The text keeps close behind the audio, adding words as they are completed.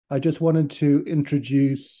I just wanted to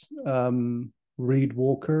introduce Reed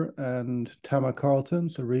Walker and Tamma Carleton.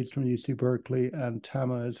 So Reed's from UC Berkeley and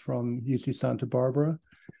Tamma is from UC Santa Barbara.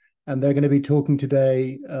 And they're going to be talking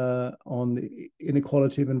today on the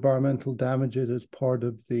inequality of environmental damages as part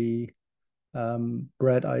of the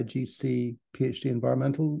BRED IGC PhD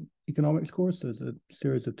Environmental Economics course. There's a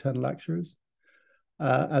series of 10 lectures.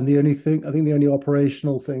 And the only thing, I think the only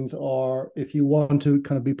operational things are if you want to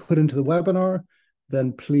kind of be put into the webinar,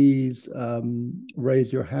 then please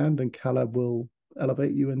raise your hand and Caleb will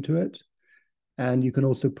elevate you into it. And you can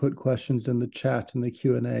also put questions in the chat and the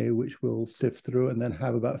Q&A, which we'll sift through and then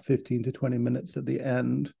have about 15 to 20 minutes at the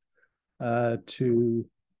end for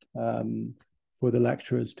the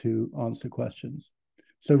lecturers to answer questions.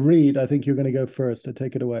 So Reed, I think you're going to go first, so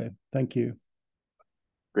take it away. Thank you.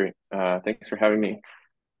 Great. Thanks for having me.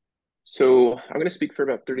 So I'm going to speak for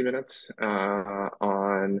about 30 minutes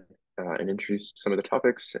on and introduce some of the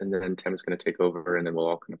topics, and then Tim is going to take over, and then we'll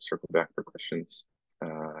all kind of circle back for questions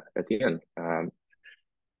at the end.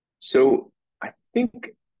 So I think,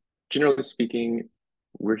 generally speaking,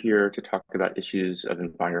 we're here to talk about issues of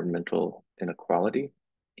environmental inequality,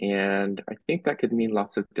 and I think that could mean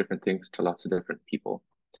lots of different things to lots of different people.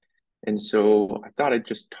 And so I thought I'd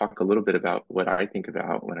just talk a little bit about what I think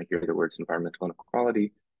about when I hear the words environmental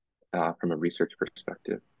inequality from a research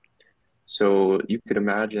perspective. So you could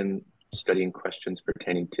imagine studying questions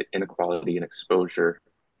pertaining to inequality and exposure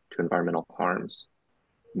to environmental harms.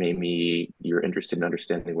 Maybe you're interested in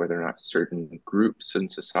understanding whether or not certain groups in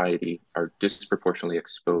society are disproportionately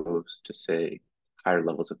exposed to, say, higher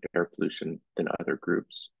levels of air pollution than other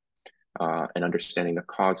groups, and understanding the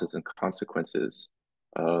causes and consequences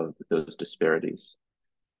of those disparities.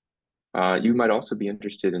 You might also be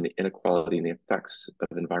interested in the inequality and the effects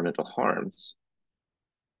of environmental harms.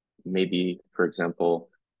 Maybe, for example,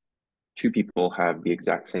 two people have the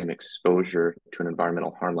exact same exposure to an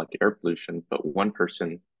environmental harm like air pollution, but one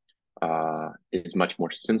person is much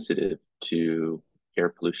more sensitive to air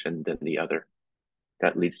pollution than the other.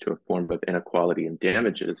 That leads to a form of inequality and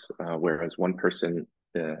damages, whereas one person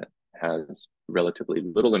has relatively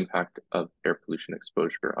little impact of air pollution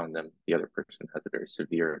exposure on them, the other person has a very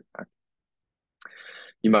severe impact.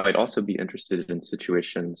 You might also be interested in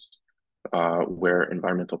situations where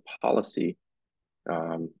environmental policy,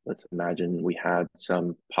 let's imagine we had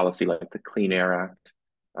some policy like the Clean Air Act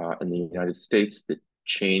in the United States that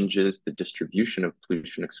changes the distribution of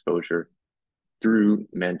pollution exposure through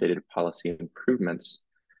mandated policy improvements.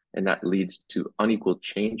 And that leads to unequal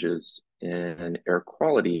changes in air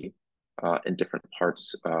quality in different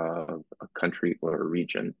parts of a country or a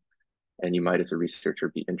region. And you might, as a researcher,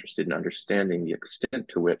 be interested in understanding the extent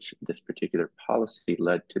to which this particular policy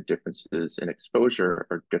led to differences in exposure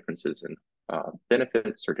or differences in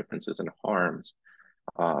benefits or differences in harms,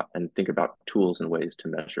 and think about tools and ways to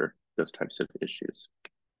measure those types of issues.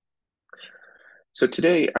 So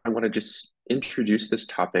today, I want to just introduce this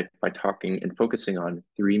topic by talking and focusing on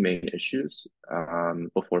three main issues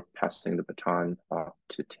before passing the baton off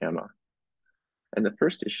to Tamma. And the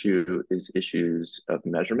first issue is issues of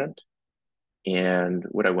measurement. And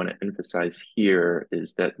what I want to emphasize here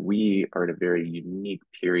is that we are at a very unique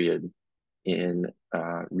period in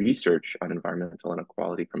research on environmental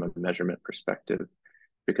inequality from a measurement perspective,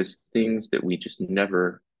 because things that we just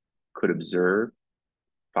never could observe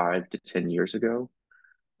 5 to 10 years ago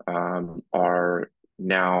are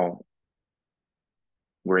now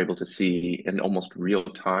we're able to see in almost real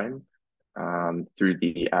time through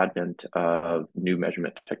the advent of new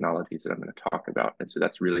measurement technologies that I'm going to talk about. And so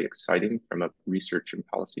that's really exciting from a research and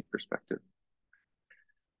policy perspective.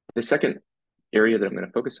 The second area that I'm going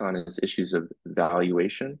to focus on is issues of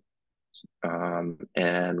valuation.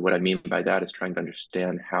 And what I mean by that is trying to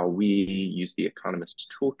understand how we use the economist's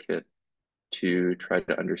toolkit to try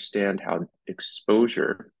to understand how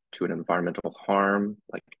exposure to an environmental harm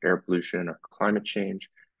like air pollution or climate change,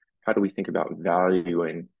 how do we think about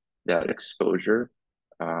valuing that exposure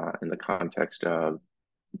in the context of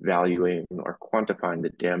valuing or quantifying the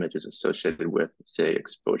damages associated with, say,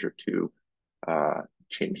 exposure to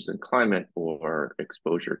changes in climate or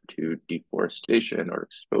exposure to deforestation or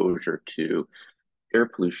exposure to air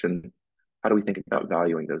pollution. How do we think about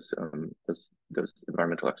valuing those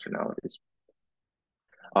environmental externalities?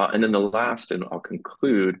 And then the last, and I'll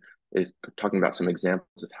conclude, is talking about some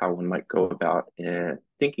examples of how one might go about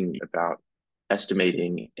thinking about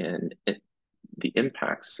estimating and the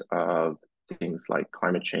impacts of things like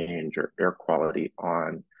climate change or air quality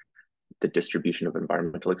on the distribution of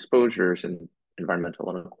environmental exposures and environmental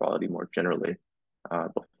inequality more generally,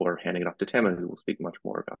 before handing it off to Tamma, who will speak much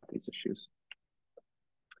more about these issues.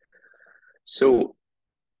 So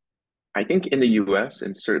I think in the US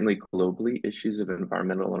and certainly globally, issues of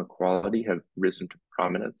environmental inequality have risen to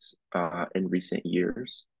prominence in recent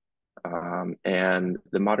years. And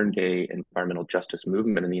the modern day environmental justice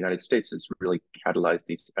movement in the United States has really catalyzed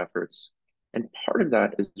these efforts. And part of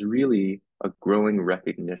that is really a growing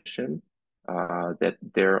recognition that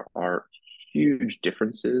there are huge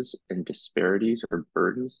differences and disparities or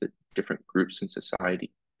burdens that different groups in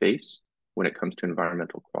society face when it comes to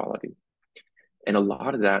environmental quality. And a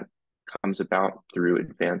lot of that comes about through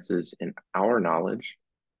advances in our knowledge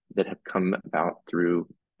that have come about through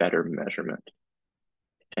better measurement.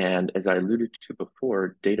 And as I alluded to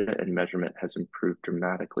before, data and measurement has improved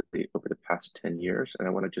dramatically over the past 10 years. And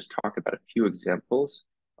I want to just talk about a few examples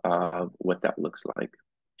of what that looks like.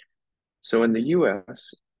 So in the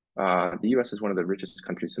US is one of the richest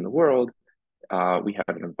countries in the world. We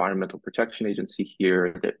have an environmental protection agency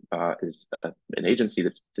here that is an agency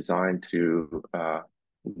that's designed to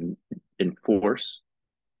enforce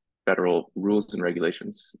federal rules and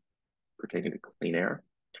regulations pertaining to clean air.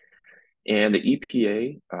 And the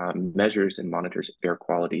EPA measures and monitors air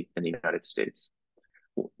quality in the United States.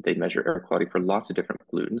 They measure air quality for lots of different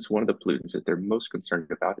pollutants. One of the pollutants that they're most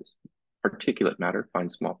concerned about is particulate matter,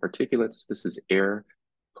 fine small particulates. This is air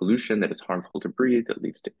pollution that is harmful to breathe, that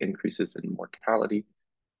leads to increases in mortality,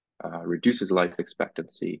 reduces life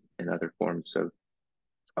expectancy, and other forms of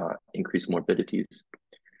increased morbidities.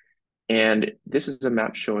 And this is a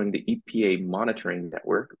map showing the EPA monitoring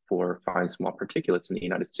network for fine small particulates in the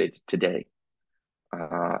United States today.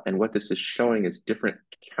 And what this is showing is different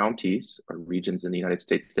counties or regions in the United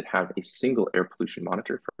States that have a single air pollution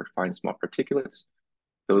monitor for fine small particulates.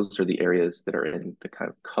 Those are the areas that are in the kind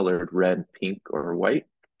of colored red, pink, or white.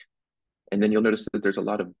 And then you'll notice that there's a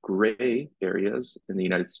lot of gray areas in the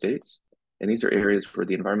United States. And these are areas where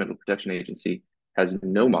the Environmental Protection Agency has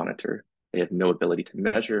no monitor. They have no ability to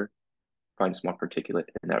measure fine small particulate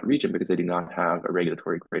in that region because they do not have a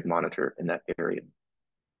regulatory grade monitor in that area.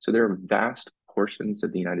 So there are vast portions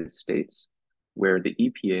of the United States where the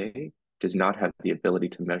EPA does not have the ability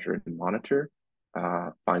to measure and monitor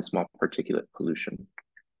fine small particulate pollution.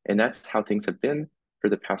 And that's how things have been for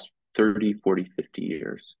the past 30, 40, 50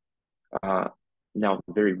 years. Now,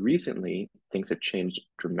 very recently, things have changed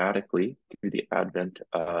dramatically through the advent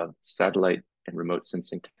of satellite and remote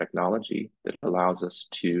sensing technology that allows us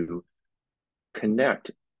to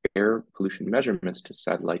connect air pollution measurements to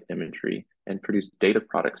satellite imagery and produce data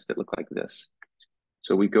products that look like this.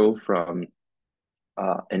 So we go from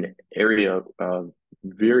an area of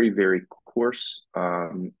very, very coarse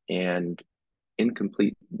and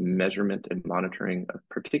incomplete measurement and monitoring of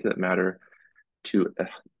particulate matter to a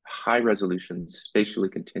high resolution, spatially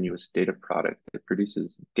continuous data product that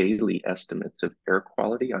produces daily estimates of air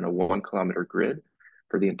quality on a 1 kilometer grid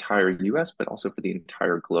for the entire US, but also for the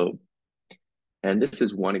entire globe. And this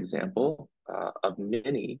is one example of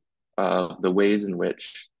many of the ways in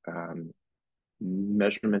which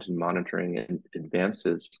measurement and monitoring and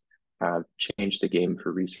advances have changed the game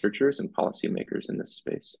for researchers and policymakers in this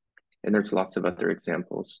space. And there's lots of other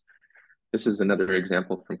examples. This is another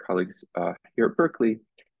example from colleagues here at Berkeley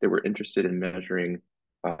that were interested in measuring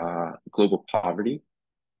global poverty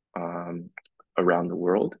around the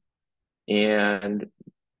world. And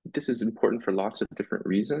this is important for lots of different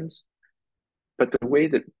reasons. But the way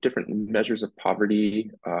that different measures of poverty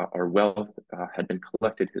or wealth had been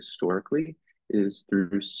collected historically is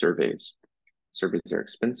through surveys. Surveys are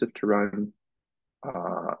expensive to run.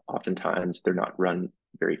 Oftentimes, they're not run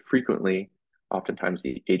very frequently. Oftentimes,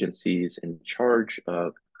 the agencies in charge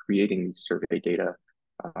of creating these survey data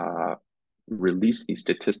release these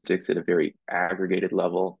statistics at a very aggregated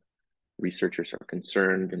level. Researchers are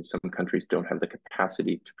concerned, and some countries don't have the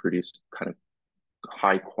capacity to produce kind of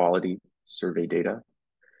high quality survey data.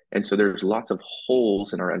 And so there's lots of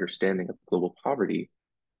holes in our understanding of global poverty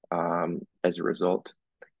as a result.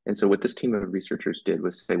 And so what this team of researchers did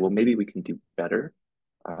was say, well, maybe we can do better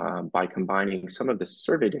by combining some of the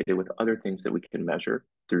survey data with other things that we can measure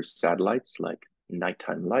through satellites like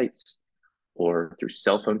nighttime lights or through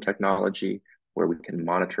cell phone technology, where we can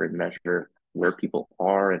monitor and measure where people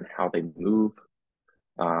are and how they move,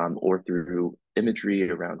 or through imagery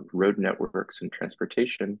around road networks and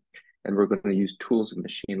transportation. And we're going to use tools of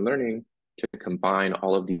machine learning to combine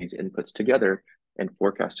all of these inputs together and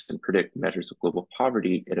forecast and predict measures of global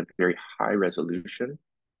poverty at a very high resolution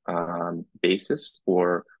basis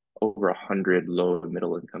for over 100 low and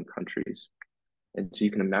middle income countries. And so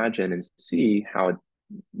you can imagine and see how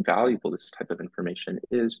valuable this type of information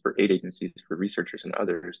is for aid agencies, for researchers and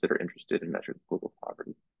others that are interested in measuring global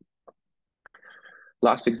poverty.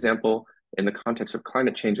 Last example, in the context of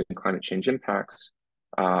climate change and climate change impacts,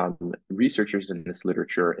 researchers in this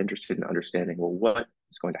literature are interested in understanding, well, what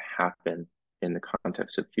is going to happen in the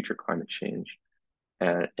context of future climate change?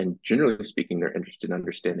 And generally speaking, they're interested in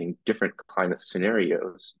understanding different climate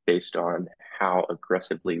scenarios based on how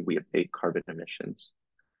aggressively we abate carbon emissions.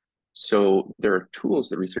 So there are tools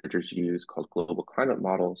that researchers use called global climate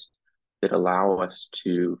models that allow us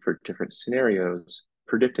to, for different scenarios,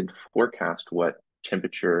 predict and forecast what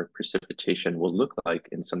temperature precipitation will look like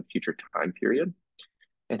in some future time period.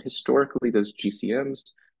 And historically, those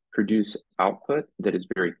GCMs produce output that is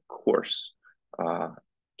very coarse.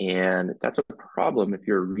 And that's a problem if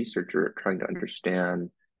you're a researcher trying to understand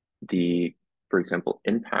the, for example,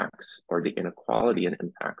 impacts or the inequality and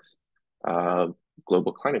impacts of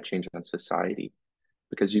global climate change on society.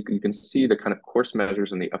 Because you can see the kind of coarse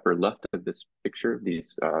measures in the upper left of this picture,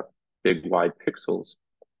 these big wide pixels,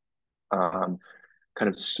 kind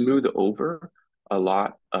of smooth over a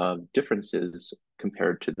lot of differences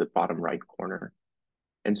compared to the bottom right corner.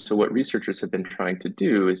 And so what researchers have been trying to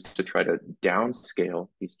do is to try to downscale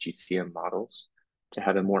these GCM models to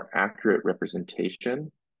have a more accurate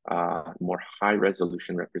representation, more high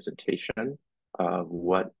resolution representation of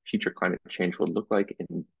what future climate change will look like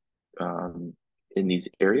in these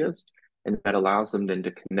areas. And that allows them then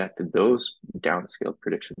to connect those downscaled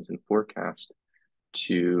predictions and forecasts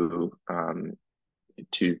to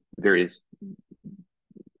various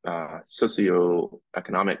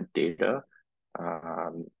socioeconomic data,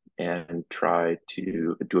 and try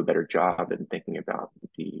to do a better job in thinking about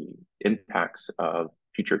the impacts of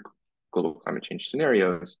future global climate change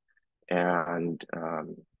scenarios, and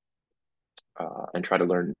try to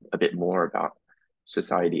learn a bit more about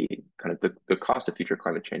society, kind of the cost of future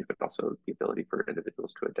climate change, but also the ability for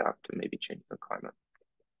individuals to adapt to maybe changes in climate.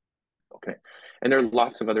 Okay, and there are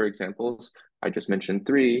lots of other examples. I just mentioned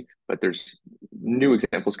 3, but there's new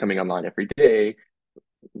examples coming online every day.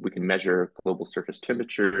 We can measure global surface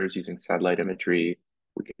temperatures using satellite imagery.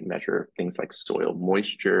 We can measure things like soil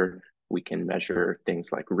moisture. We can measure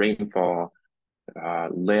things like rainfall,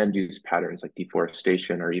 land use patterns like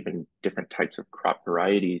deforestation, or even different types of crop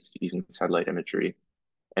varieties using satellite imagery.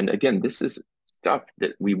 And again, this is stuff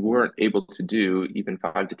that we weren't able to do even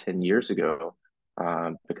 5 to 10 years ago,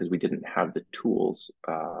 because we didn't have the tools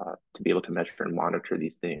to be able to measure and monitor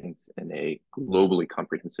these things in a globally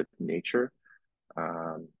comprehensive nature,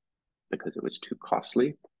 because it was too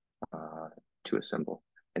costly to assemble.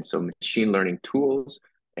 And so machine learning tools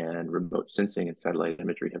and remote sensing and satellite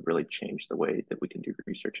imagery have really changed the way that we can do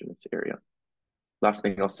research in this area. Last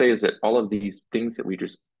thing I'll say is that all of these things that we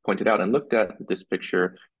just pointed out and looked at, this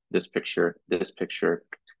picture, this picture, this picture,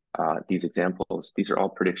 these examples, these are all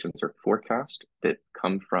predictions or forecasts that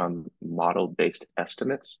come from model-based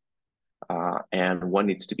estimates. And one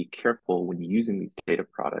needs to be careful when using these data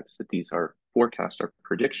products that these are forecasts or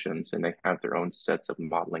predictions, and they have their own sets of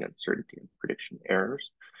modeling uncertainty and prediction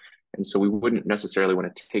errors. And so we wouldn't necessarily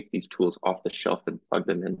want to take these tools off the shelf and plug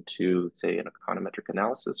them into, say, an econometric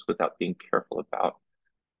analysis without being careful about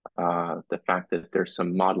the fact that there's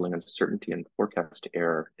some modeling uncertainty and forecast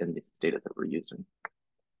error in these data that we're using.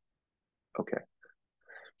 Okay.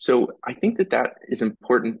 So I think that that is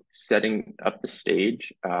important, setting up the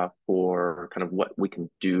stage for kind of what we can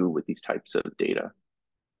do with these types of data.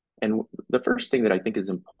 And the first thing that I think is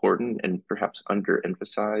important and perhaps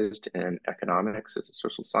underemphasized in economics as a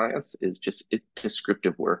social science is just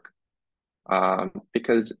descriptive work.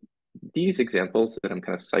 Because these examples that I'm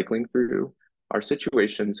kind of cycling through are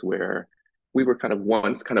situations where we were kind of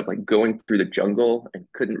once kind of like going through the jungle and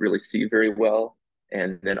couldn't really see very well.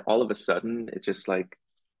 And then all of a sudden, it's just like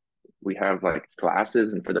we have like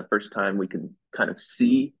glasses, and for the first time, we can kind of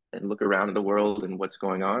see and look around the world and what's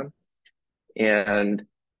going on. And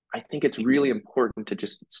I think it's really important to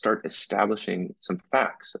just start establishing some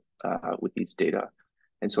facts with these data.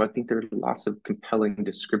 And so I think there are lots of compelling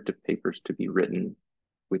descriptive papers to be written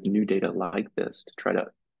with new data like this to try to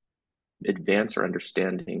advance our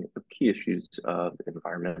understanding of key issues of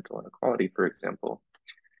environmental inequality, for example.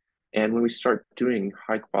 And when we start doing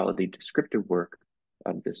high quality descriptive work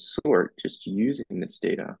of this sort, just using this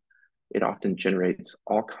data, it often generates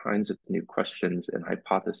all kinds of new questions and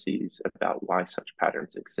hypotheses about why such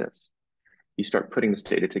patterns exist. You start putting this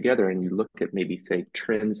data together and you look at maybe, say,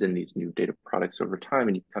 trends in these new data products over time,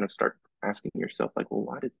 and you kind of start asking yourself, like, well,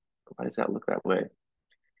 why does that look that way?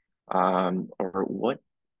 Or what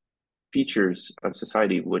features of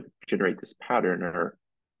society would generate this pattern, or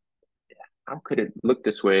how could it look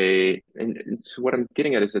this way? And so what I'm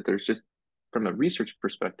getting at is that there's just, from a research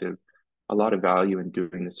perspective, a lot of value in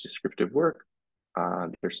doing this descriptive work.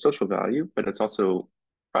 There's social value, but it's also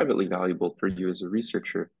privately valuable for you as a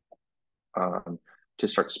researcher, to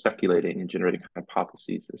start speculating and generating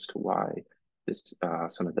hypotheses as to why this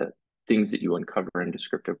some of the things that you uncover in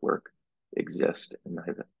descriptive work exist. And I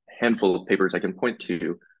have a handful of papers I can point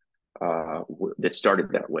to that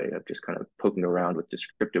started that way of just kind of poking around with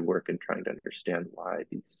descriptive work and trying to understand why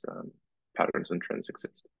these patterns and trends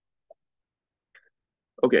exist.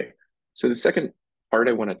 Okay, so the second part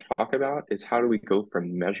I want to talk about is how do we go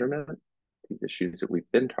from measurement, these issues that we've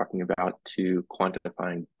been talking about, to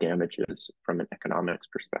quantifying damages from an economics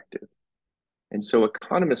perspective. And so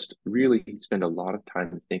economists really spend a lot of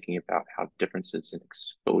time thinking about how differences in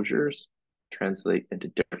exposures translate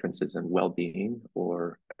into differences in well-being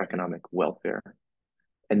or economic welfare.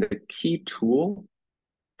 And the key tool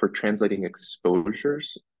for translating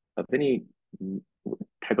exposures of any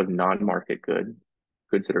type of non-market goods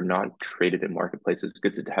that are not traded in marketplaces,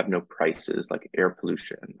 goods that have no prices, like air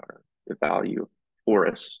pollution or the value of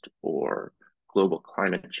forest or global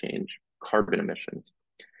climate change, carbon emissions.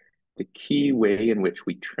 The key way in which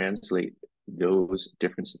we translate those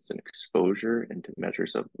differences in exposure into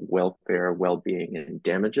measures of welfare, well-being, and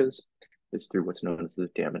damages is through what's known as the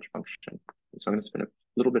damage function. And so I'm going to spend a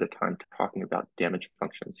little bit of time talking about damage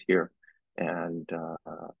functions here and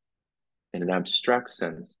in an abstract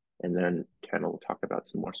sense, and then Ken will talk about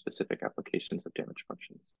some more specific applications of damage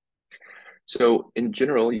functions. So in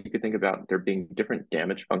general, you could think about there being different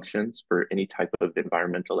damage functions for any type of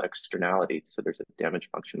environmental externality. So there's a damage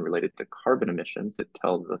function related to carbon emissions that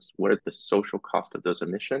tells us what are the social cost of those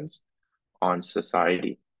emissions on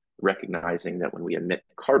society, recognizing that when we emit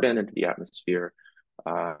carbon into the atmosphere,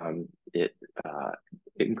 it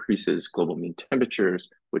increases global mean temperatures,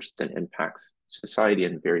 which then impacts society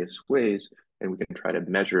in various ways. And we can try to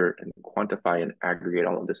measure and quantify and aggregate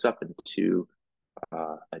all of this up into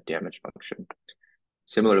a damage function.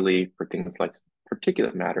 Similarly, for things like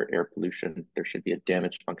particulate matter, air pollution, there should be a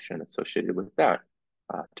damage function associated with that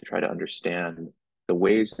to try to understand the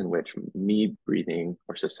ways in which me breathing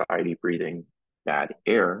or society breathing bad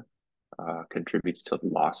air contributes to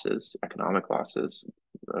losses, economic losses,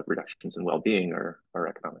 reductions in well-being or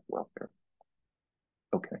economic welfare.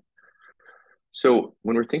 Okay. So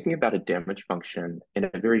when we're thinking about a damage function in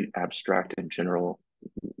a very abstract and general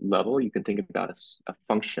level, you can think about a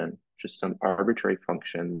function, just some arbitrary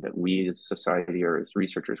function that we as society or as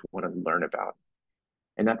researchers want to learn about.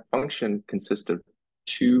 And that function consists of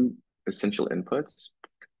two essential inputs.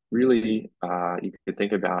 Really, you could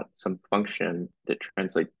think about some function that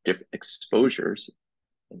translates different exposures.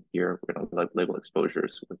 And here we're going to label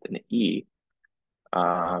exposures with an E.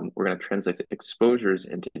 We're going to translate exposures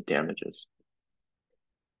into damages.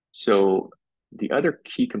 So the other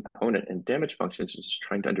key component in damage functions is just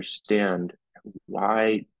trying to understand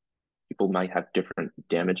why people might have different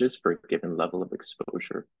damages for a given level of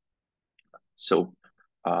exposure. So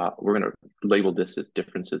we're going to label this as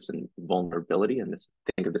differences in vulnerability, and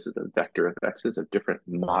think of this as a vector of X's of different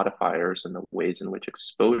modifiers and the ways in which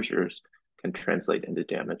exposures can translate into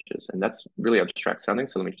damages. And that's really abstract sounding,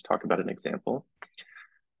 so let me just talk about an example.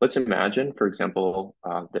 Let's imagine, for example,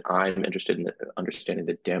 that I'm interested in understanding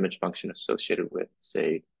the damage function associated with,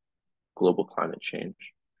 say, global climate change.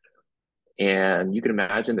 And you can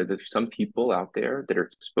imagine that there's some people out there that are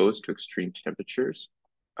exposed to extreme temperatures,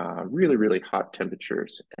 really, really hot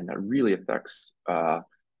temperatures, and that really affects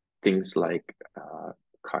things like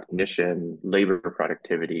cognition, labor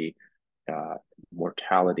productivity,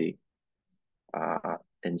 mortality.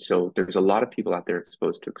 And so there's a lot of people out there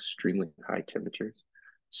exposed to extremely high temperatures.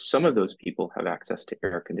 Some of those people have access to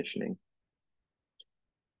air conditioning.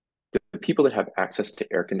 The people that have access to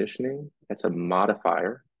air conditioning, that's a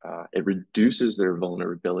modifier. It reduces their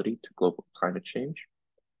vulnerability to global climate change.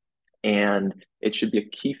 And it should be a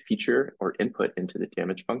key feature or input into the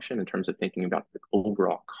damage function in terms of thinking about the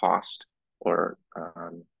overall cost or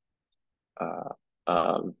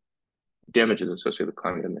damages associated with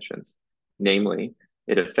climate emissions. Namely,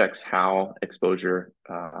 it affects how exposure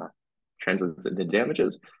translates into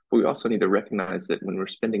damages. But we also need to recognize that when we're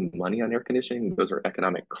spending money on air conditioning, those are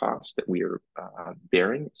economic costs that we are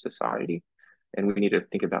bearing in society. And we need to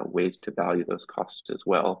think about ways to value those costs as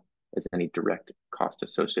well as any direct cost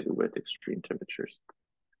associated with extreme temperatures.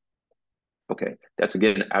 Okay, that's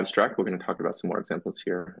again abstract. We're going to talk about some more examples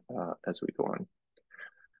here as we go on.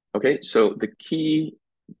 Okay, so the key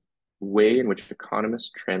way in which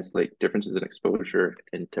economists translate differences in exposure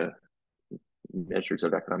into measures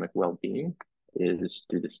of economic well-being is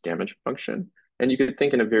through this damage function. And you could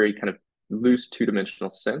think in a very kind of loose two-dimensional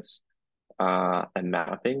sense, a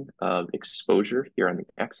mapping of exposure here on the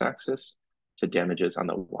x-axis to damages on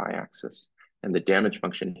the y-axis. And the damage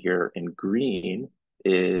function here in green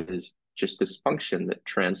is just this function that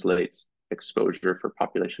translates exposure for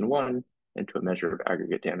population one into a measure of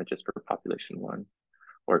aggregate damages for population one,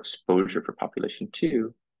 or exposure for population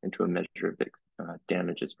two into a measure of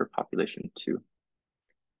damages for population two.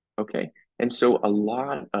 Okay, and so a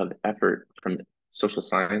lot of effort from social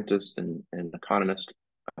scientists and economists,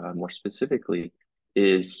 more specifically,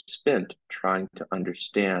 is spent trying to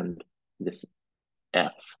understand this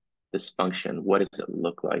F, this function. What does it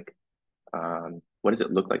look like? What does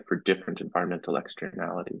it look like for different environmental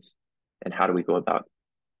externalities? And how do we go about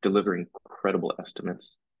delivering credible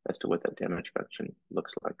estimates as to what that damage function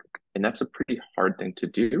looks like? And that's a pretty hard thing to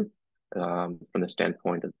do from the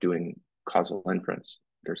standpoint of doing causal inference.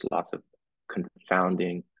 There's lots of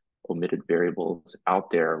confounding omitted variables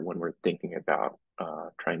out there when we're thinking about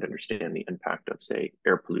trying to understand the impact of, say,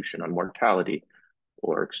 air pollution on mortality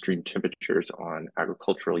or extreme temperatures on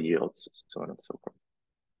agricultural yields, so on and so forth.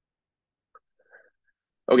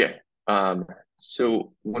 Okay,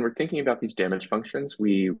 so when we're thinking about these damage functions,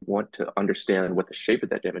 we want to understand what the shape of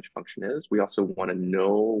that damage function is. We also want to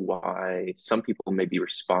know why some people may be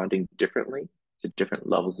responding differently to different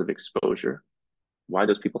levels of exposure, why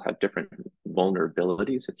those people have different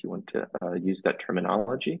vulnerabilities, if you want to use that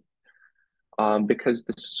terminology. Because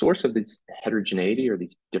the source of this heterogeneity or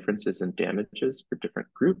these differences in damages for different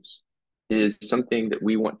groups is something that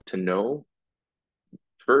we want to know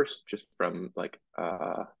first, just from like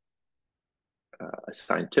a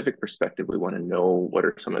scientific perspective. We want to know what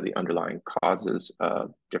are some of the underlying causes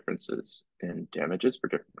of differences in damages for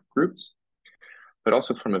different groups. But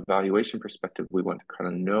also from a valuation perspective, we want to kind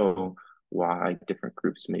of know why different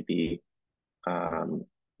groups may be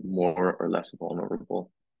more or less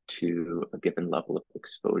vulnerable to a given level of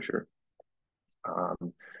exposure.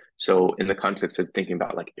 So in the context of thinking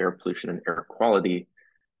about like air pollution and air quality,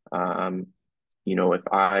 you know, if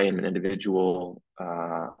I am an individual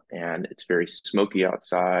and it's very smoky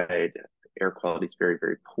outside, air quality is very,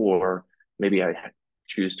 very poor, maybe I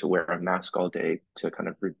choose to wear a mask all day to kind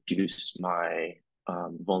of reduce my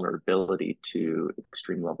vulnerability to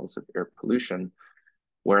extreme levels of air pollution.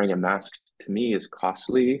 Wearing a mask to me is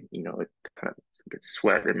costly. You know, it kind of gets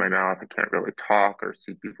sweat in my mouth. I can't really talk or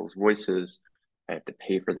see people's voices. I have to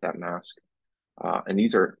pay for that mask. And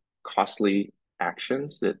these are costly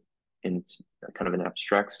actions that in kind of an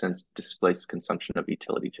abstract sense displace consumption of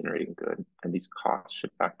utility generating good. And these costs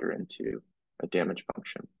should factor into a damage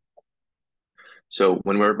function. So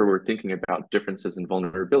whenever we're thinking about differences in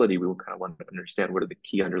vulnerability, we will kind of want to understand what are the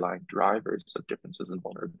key underlying drivers of differences in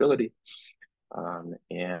vulnerability.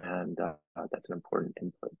 That's an important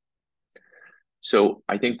input. So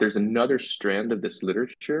I think there's another strand of this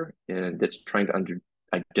literature and that's trying to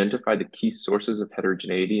identify the key sources of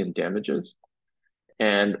heterogeneity and damages.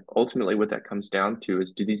 And ultimately what that comes down to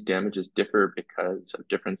is, do these damages differ because of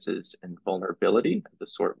differences in vulnerability, the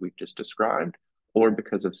sort we've just described, or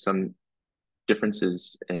because of some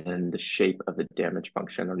differences in the shape of the damage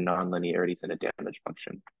function or nonlinearities in a damage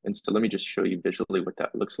function? And so let me just show you visually what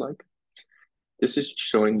that looks like. This is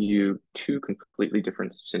showing you two completely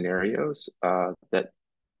different scenarios that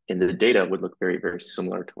in the data would look very, very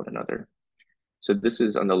similar to one another. So this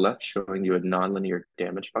is on the left showing you a nonlinear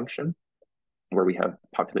damage function where we have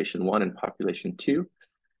population one and population two.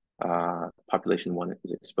 Population one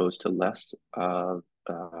is exposed to less of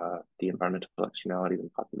the environmental externality than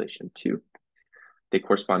population two. They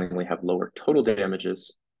correspondingly have lower total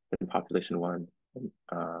damages than population one.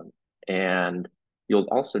 And you'll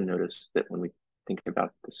also notice that when we think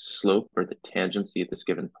about the slope or the tangency at this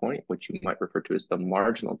given point, which you might refer to as the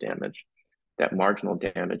marginal damage, that marginal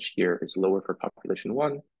damage here is lower for population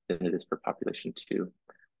one than it is for population two,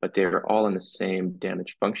 but they're all in the same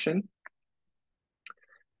damage function.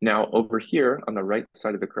 Now over here on the right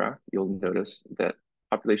side of the graph, you'll notice that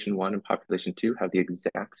population one and population two have the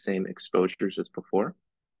exact same exposures as before.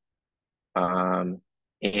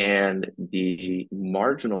 And the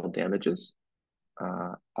marginal damages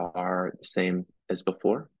are the same as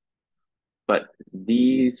before, but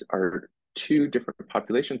these are two different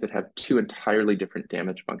populations that have two entirely different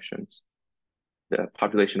damage functions. The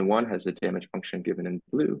population one has a damage function given in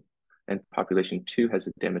blue, and population two has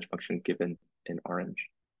a damage function given in orange.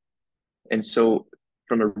 And so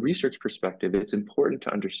from a research perspective, it's important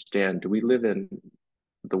to understand, do we live in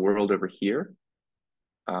the world over here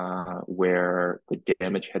where the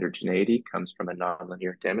damage heterogeneity comes from a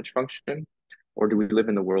nonlinear damage function? Or do we live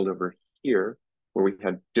in the world over here where we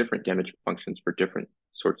have different damage functions for different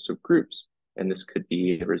sorts of groups? And this could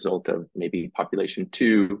be a result of maybe population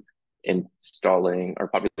two installing, or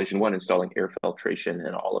population one installing air filtration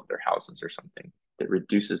in all of their houses or something that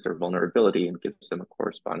reduces their vulnerability and gives them a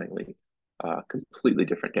correspondingly completely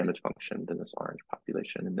different damage function than this orange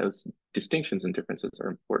population. And those distinctions and differences are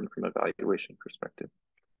important from a valuation perspective.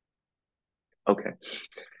 Okay.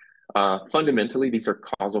 Fundamentally, these are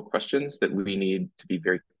causal questions that we need to be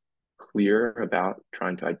very clear about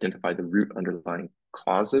trying to identify the root underlying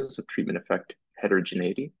causes of treatment effect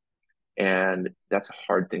heterogeneity. And that's a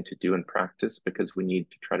hard thing to do in practice because we need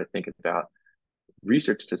to try to think about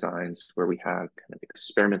research designs where we have kind of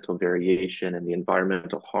experimental variation in the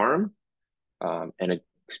environmental harm and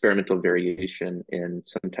experimental variation in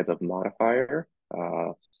some type of modifier,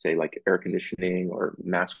 say like air conditioning or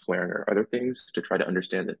mask wearing or other things, to try to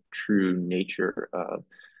understand the true nature of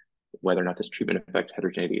whether or not this treatment effect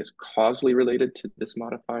heterogeneity is causally related to this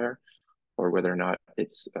modifier, or whether or not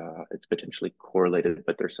it's potentially correlated,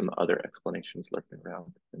 but there's some other explanations lurking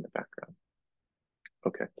around in the background.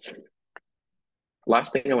 Okay.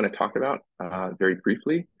 Last thing I want to talk about very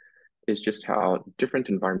briefly is just how different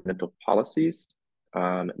environmental policies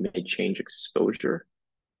may change exposure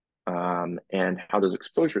and how those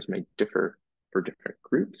exposures may differ for different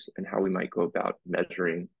groups and how we might go about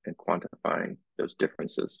measuring and quantifying those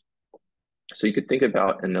differences. So you could think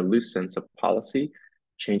about, in a loose sense, of policy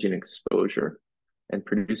changing exposure and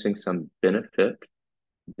producing some benefit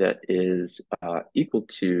that is equal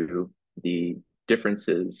to the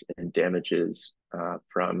differences and damages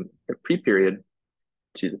from the pre-period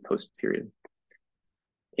to the post-period.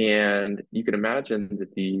 And you can imagine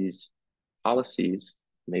that these policies,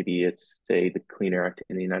 maybe it's, say, the Clean Air Act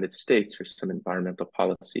in the United States or some environmental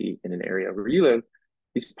policy in an area where you live,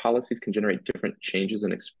 these policies can generate different changes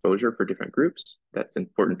in exposure for different groups. That's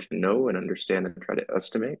important to know and understand and try to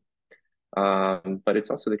estimate. But it's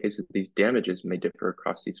also the case that these damages may differ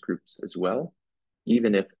across these groups as well,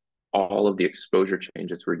 even if all of the exposure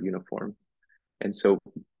changes were uniform. And so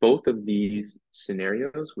both of these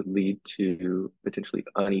scenarios would lead to potentially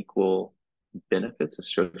unequal benefits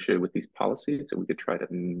associated with these policies that we could try to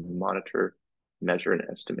monitor, measure, and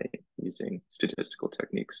estimate using statistical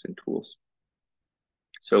techniques and tools.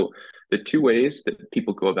 So the two ways that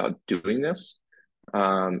people go about doing this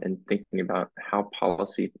and thinking about how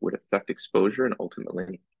policy would affect exposure and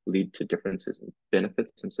ultimately lead to differences in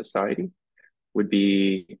benefits in society would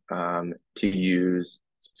be to use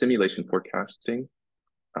simulation forecasting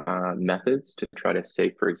methods to try to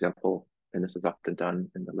say, for example, and this is often done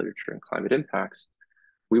in the literature in climate impacts,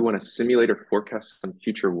 we want to simulate or forecast some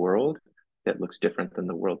future world that looks different than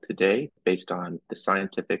the world today based on the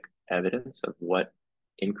scientific evidence of what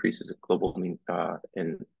increases of global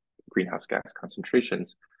in greenhouse gas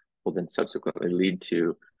concentrations will then subsequently lead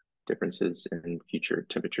to differences in future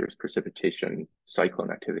temperatures, precipitation,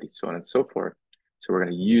 cyclone activity, so on and so forth. So we're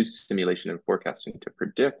going to use simulation and forecasting to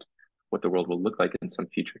predict what the world will look like in some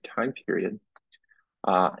future time period.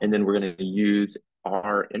 And then we're going to use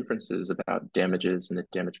our inferences about damages and the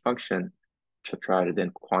damage function to try to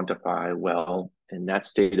then quantify, well, in that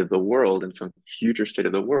state of the world, in some future state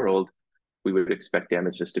of the world, we would expect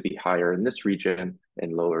damages to be higher in this region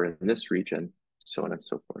and lower in this region, so on and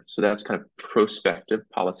so forth. So that's kind of prospective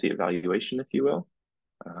policy evaluation, if you will.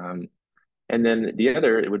 And then the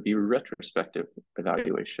other, it would be retrospective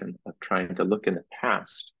evaluation of trying to look in the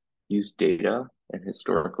past, use data and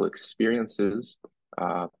historical experiences,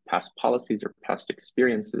 past policies or past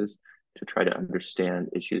experiences to try to understand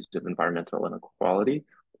issues of environmental inequality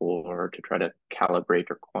or to try to calibrate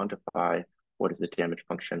or quantify what does the damage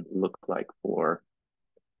function look like for,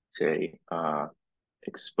 say,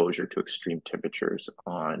 exposure to extreme temperatures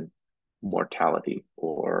on mortality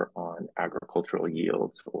or on agricultural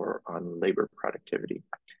yields or on labor productivity.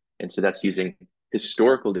 And so that's using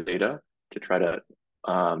historical data to try to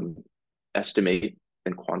estimate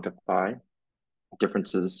and quantify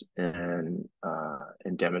differences in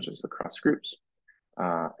damages across groups.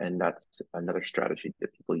 And that's another strategy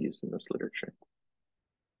that people use in this literature.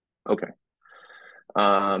 Okay.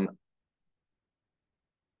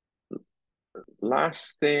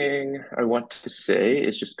 Last thing I want to say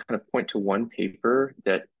is just kind of point to one paper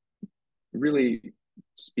that really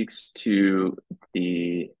speaks to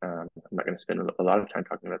the, I'm not going to spend a lot of time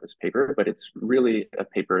talking about this paper, but it's really a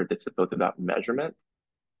paper that's both about measurement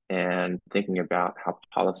and thinking about how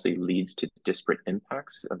policy leads to disparate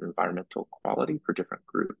impacts of environmental quality for different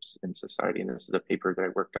groups in society. And this is a paper that I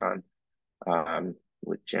worked on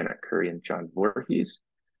with Janet Curry and John Voorhees.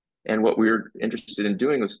 And what we were interested in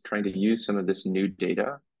doing was trying to use some of this new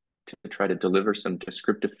data to try to deliver some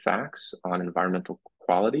descriptive facts on environmental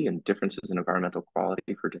quality and differences in environmental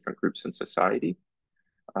quality for different groups in society.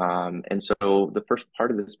 And so the first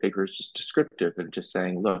part of this paper is just descriptive and just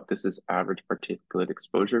saying, look, this is average particulate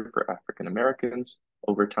exposure for African Americans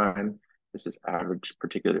over time. This is average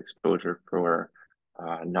particulate exposure for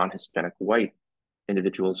non-Hispanic white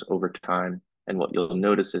individuals over time. And what you'll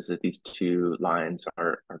notice is that these two lines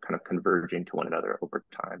are kind of converging to one another over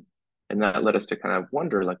time. And that led us to kind of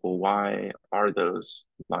wonder, like, well, why are those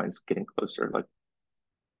lines getting closer? Like,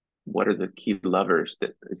 what are the key levers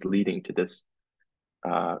that is leading to this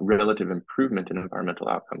relative improvement in environmental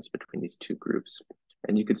outcomes between these two groups?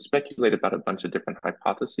 And you could speculate about a bunch of different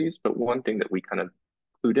hypotheses, but one thing that we kind of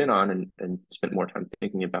clued in on and spent more time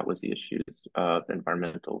thinking about was the issues of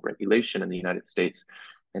environmental regulation in the United States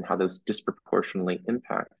and how those disproportionately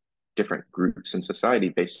impact different groups in society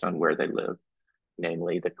based on where they live.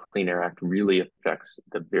 Namely, the Clean Air Act really affects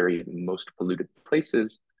the very most polluted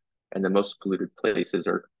places, and the most polluted places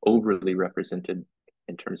are overly represented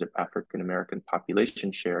in terms of African American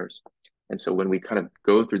population shares. And so when we kind of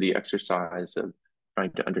go through the exercise of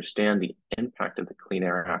trying to understand the impact of the Clean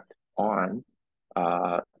Air Act on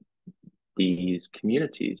these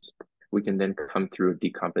communities, we can then come through a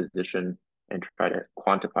decomposition and try to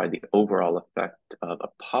quantify the overall effect of a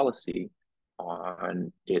policy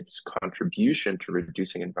on its contribution to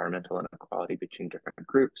reducing environmental inequality between different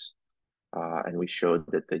groups. And we showed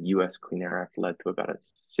that the US Clean Air Act led to about a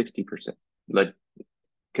 60%,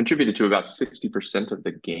 contributed to about 60% of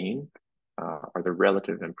the gain are the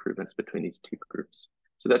relative improvements between these two groups.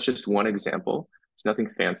 So that's just one example. It's nothing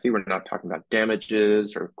fancy. We're not talking about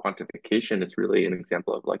damages or quantification. It's really an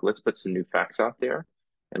example of like, let's put some new facts out there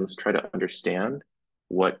and let's try to understand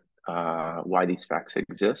why these facts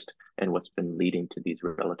exist and what's been leading to these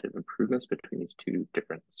relative improvements between these two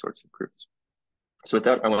different sorts of groups. So with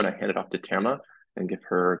that, I want to hand it off to Tamma and give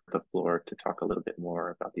her the floor to talk a little bit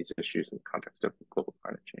more about these issues in the context of global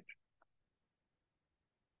climate change.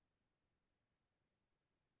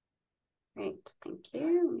 Great, thank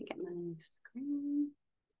you. Let me get my screen.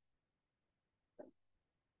 All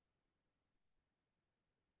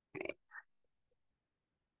right.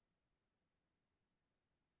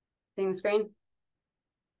 Seeing the screen?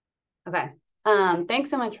 Okay. Thanks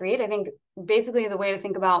so much, Reed. I think basically the way to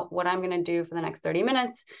think about what I'm going to do for the next 30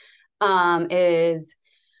 minutes is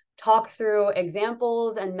talk through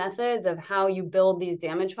examples and methods of how you build these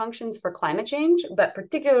damage functions for climate change, but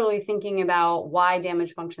particularly thinking about why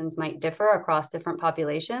damage functions might differ across different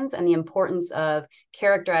populations and the importance of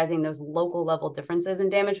characterizing those local level differences in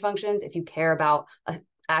damage functions if you care about an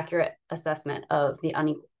accurate assessment of the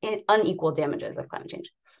unequal damages of climate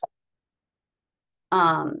change.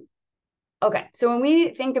 Okay, so when we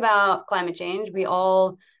think about climate change, we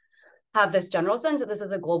all have this general sense that this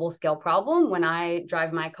is a global scale problem. When I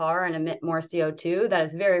drive my car and emit more CO2, that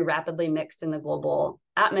is very rapidly mixed in the global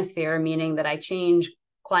atmosphere, meaning that I change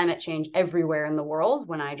climate change everywhere in the world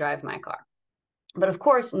when I drive my car. But of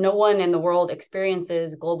course, no one in the world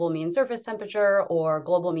experiences global mean surface temperature or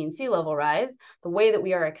global mean sea level rise. The way that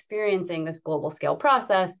we are experiencing this global scale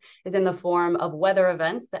process is in the form of weather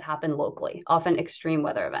events that happen locally, often extreme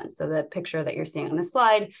weather events. So the picture that you're seeing on the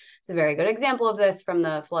slide is a very good example of this from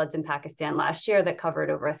the floods in Pakistan last year that covered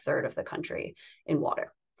over a third of the country in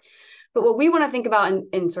water. But what we want to think about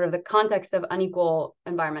in sort of the context of unequal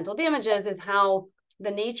environmental damages is how the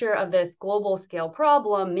nature of this global scale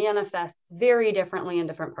problem manifests very differently in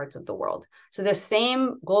different parts of the world. So the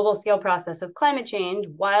same global scale process of climate change,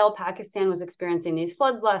 while Pakistan was experiencing these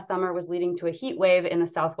floods last summer, was leading to a heat wave in the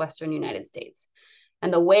southwestern United States.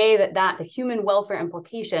 And the way that the human welfare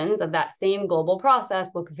implications of that same global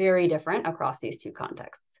process look very different across these two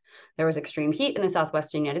contexts. There was extreme heat in the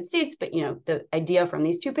southwestern United States, but the idea from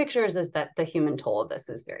these two pictures is that the human toll of this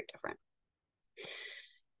is very different.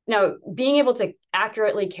 Now, being able to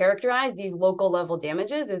accurately characterize these local level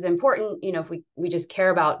damages is important, if we just care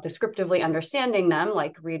about descriptively understanding them,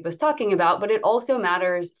 like Reed was talking about, but it also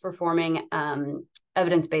matters for forming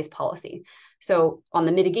evidence-based policy. So on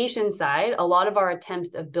the mitigation side, a lot of our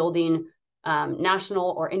attempts of building national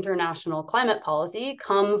or international climate policy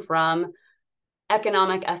come from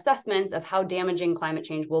economic assessments of how damaging climate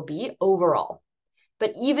change will be overall.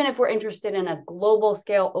 But even if we're interested in a global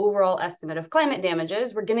scale overall estimate of climate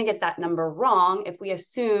damages, we're going to get that number wrong if we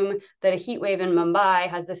assume that a heat wave in Mumbai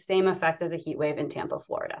has the same effect as a heat wave in Tampa,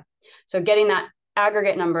 Florida. So getting that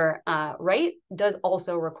aggregate number right does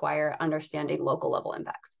also require understanding local level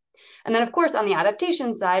impacts. And then, of course, on the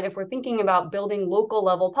adaptation side, if we're thinking about building local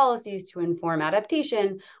level policies to inform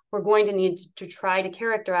adaptation, we're going to need to try to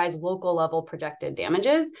characterize local level projected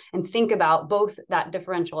damages and think about both that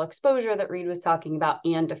differential exposure that Reed was talking about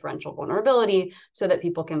and differential vulnerability so that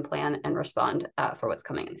people can plan and respond for what's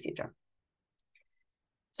coming in the future.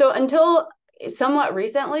 So until somewhat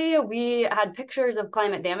recently, we had pictures of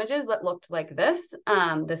climate damages that looked like this.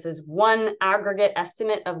 This is one aggregate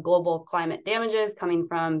estimate of global climate damages coming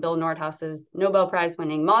from Bill Nordhaus's Nobel Prize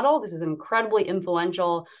winning model. This is an incredibly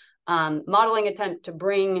influential modeling attempt to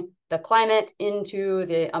bring the climate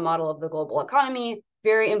into a model of the global economy,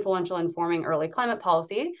 very influential in forming early climate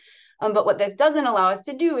policy. But what this doesn't allow us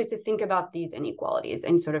to do is to think about these inequalities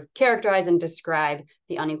and sort of characterize and describe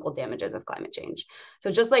the unequal damages of climate change. So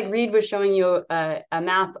just like Reid was showing you a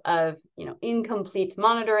map of incomplete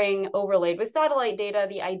monitoring overlaid with satellite data,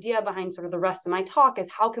 the idea behind sort of the rest of my talk is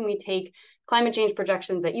how can we take climate change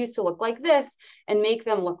projections that used to look like this and make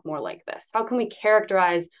them look more like this? How can we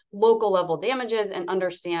characterize local level damages and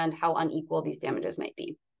understand how unequal these damages might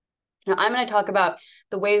be? Now, I'm going to talk about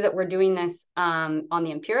the ways that we're doing this on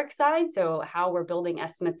the empiric side, so how we're building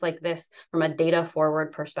estimates like this from a data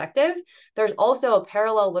forward perspective. There's also a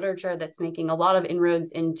parallel literature that's making a lot of inroads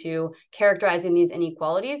into characterizing these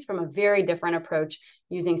inequalities from a very different approach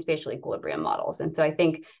using spatial equilibrium models. And so I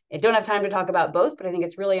think I don't have time to talk about both, but I think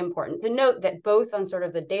it's really important to note that both on sort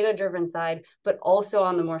of the data-driven side, but also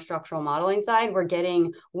on the more structural modeling side, we're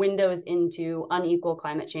getting windows into unequal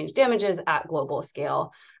climate change damages at global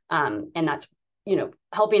scale. And that's,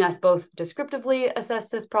 helping us both descriptively assess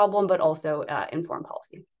this problem, but also inform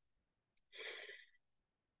policy.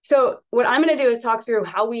 So what I'm going to do is talk through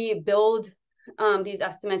how we build these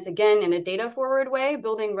estimates, again, in a data forward way,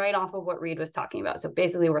 building right off of what Reid was talking about. So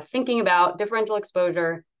basically, we're thinking about differential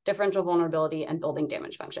exposure, differential vulnerability, and building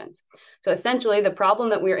damage functions. So essentially, the problem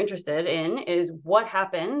that we're interested in is what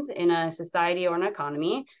happens in a society or an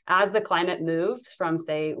economy as the climate moves from,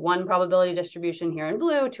 say, one probability distribution here in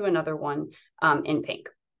blue to another one in pink.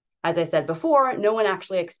 As I said before, no one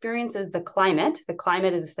actually experiences the climate. The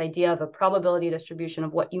climate is this idea of a probability distribution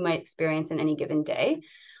of what you might experience in any given day.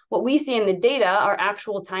 What we see in the data are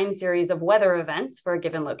actual time series of weather events for a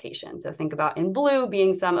given location. So think about in blue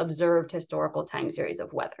being some observed historical time series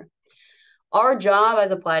of weather. Our job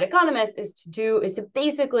as applied economists is to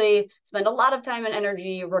basically spend a lot of time and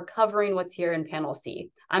energy recovering what's here in panel C.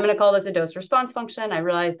 I'm going to call this a dose response function. I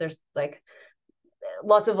realize there's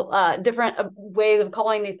lots of different ways of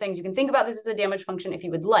calling these things. You can think about this as a damage function if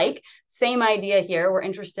you would like. Same idea here. We're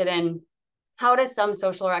interested in how does some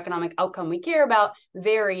social or economic outcome we care about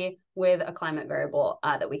vary with a climate variable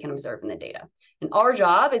that we can observe in the data? And our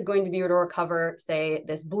job is going to be to recover, say,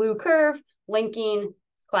 this blue curve linking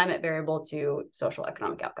climate variable to social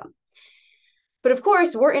economic outcome. But of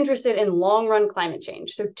course, we're interested in long-run climate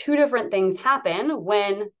change. So two different things happen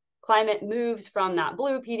when climate moves from that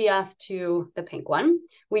blue PDF to the pink one.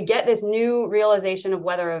 We get this new realization of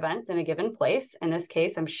weather events in a given place. In this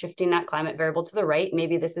case, I'm shifting that climate variable to the right.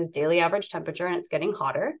 Maybe this is daily average temperature and it's getting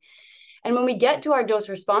hotter. And when we get to our dose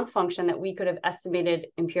response function that we could have estimated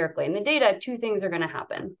empirically in the data, two things are going to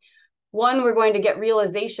happen. One, we're going to get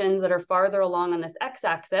realizations that are farther along on this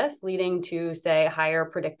x-axis, leading to, say, higher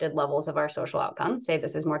predicted levels of our social outcome. Say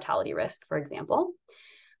this is mortality risk, for example.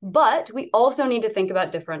 But we also need to think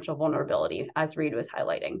about differential vulnerability, as Reid was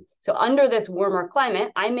highlighting. So under this warmer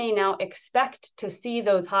climate, I may now expect to see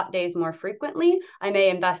those hot days more frequently. I may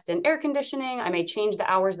invest in air conditioning. I may change the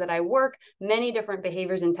hours that I work, many different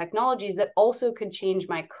behaviors and technologies that also could change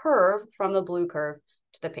my curve from the blue curve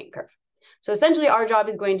to the pink curve. So essentially, our job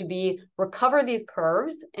is going to be recover these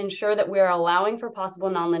curves, ensure that we are allowing for possible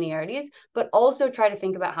nonlinearities, but also try to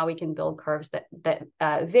think about how we can build curves that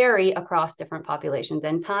vary across different populations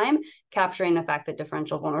and time, capturing the fact that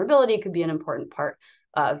differential vulnerability could be an important part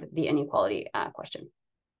of the inequality question.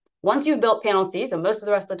 Once you've built panel C, so most of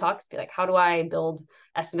the rest of the talks be like, how do I build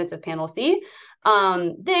estimates of panel C?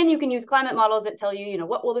 Then you can use climate models that tell you,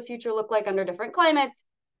 what will the future look like under different climates?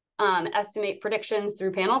 Estimate predictions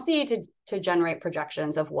through panel C to generate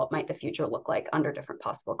projections of what might the future look like under different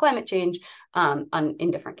possible climate change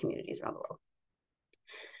in different communities around the world.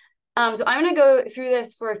 So I'm going to go through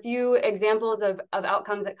this for a few examples of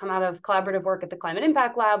outcomes that come out of collaborative work at the Climate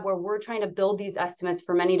Impact Lab, where we're trying to build these estimates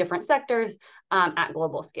for many different sectors at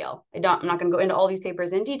global scale. I'm not going to go into all these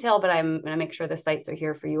papers in detail, but I'm going to make sure the sites are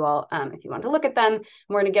here for you all if you want to look at them. And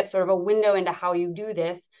we're going to get sort of a window into how you do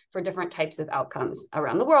this for different types of outcomes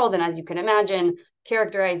around the world. And as you can imagine,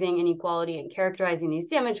 characterizing inequality and characterizing these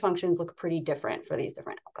damage functions look pretty different for these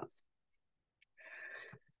different outcomes.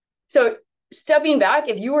 So stepping back,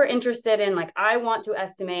 if you were interested in, I want to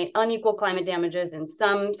estimate unequal climate damages in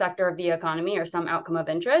some sector of the economy or some outcome of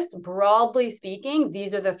interest, broadly speaking,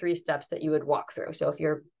 these are the 3 steps that you would walk through. So if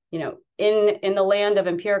you're, in the land of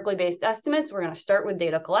empirically based estimates, we're going to start with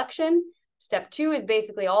data collection. Step 2 is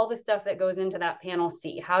basically all the stuff that goes into that panel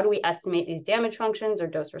C. How do we estimate these damage functions or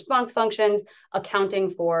dose response functions, accounting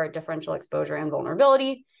for differential exposure and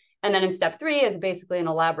vulnerability? And then in step 3 is basically an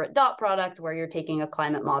elaborate dot product where you're taking a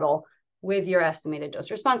climate model with your estimated dose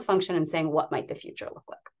response function and saying what might the future look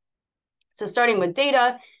like. So starting with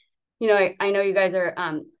data, I know you guys are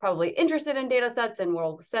probably interested in data sets, and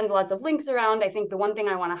we'll send lots of links around. I think the one thing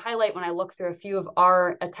I want to highlight when I look through a few of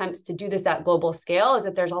our attempts to do this at global scale is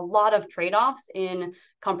that there's a lot of trade-offs in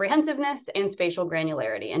comprehensiveness and spatial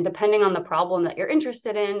granularity. And depending on the problem that you're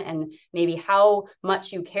interested in and maybe how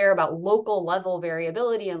much you care about local level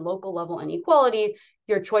variability and local level inequality,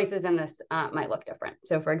 your choices in this might look different.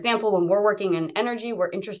 So for example, when we're working in energy,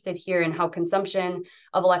 we're interested here in how consumption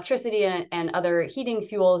of electricity and other heating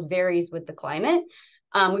fuels varies with the climate.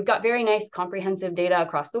 We've got very nice comprehensive data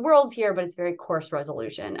across the world here, but it's very coarse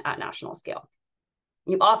resolution at national scale.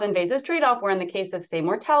 You often face this trade-off where in the case of, say,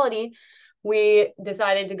 mortality, we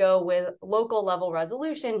decided to go with local level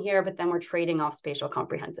resolution here, but then we're trading off spatial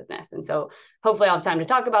comprehensiveness. And so hopefully I'll have time to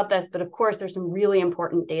talk about this, but of course there's some really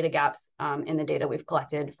important data gaps in the data we've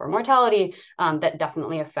collected for mortality that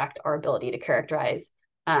definitely affect our ability to characterize,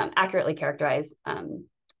 accurately characterize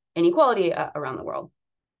inequality around the world.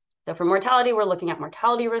 So for mortality, we're looking at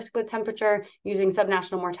mortality risk with temperature using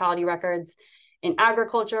subnational mortality records. In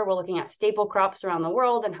agriculture, we're looking at staple crops around the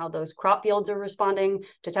world and how those crop yields are responding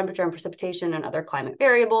to temperature and precipitation and other climate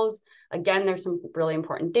variables. Again, there's some really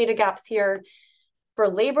important data gaps here. For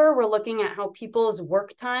labor, we're looking at how people's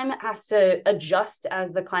work time has to adjust as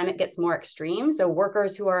the climate gets more extreme. So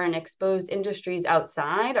workers who are in exposed industries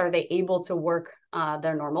outside, are they able to work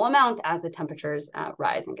their normal amount as the temperatures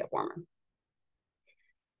rise and get warmer?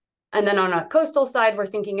 And then on a coastal side, we're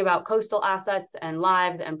thinking about coastal assets and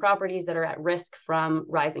lives and properties that are at risk from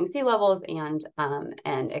rising sea levels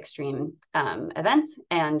and extreme events.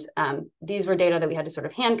 And these were data that we had to sort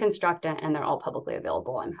of hand construct, and they're all publicly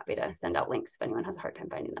available. I'm happy to send out links if anyone has a hard time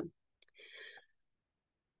finding them.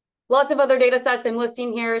 Lots of other data sets I'm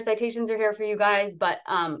listing here. Citations are here for you guys. But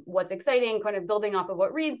what's exciting, kind of building off of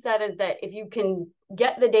what Reed said, is that if you can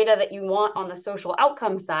get the data that you want on the social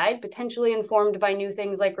outcome side, potentially informed by new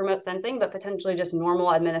things like remote sensing, but potentially just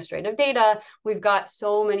normal administrative data, we've got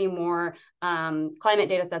so many more climate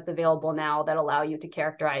data sets available now that allow you to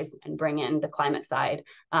characterize and bring in the climate side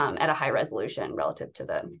at a high resolution relative to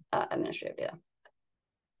the administrative data.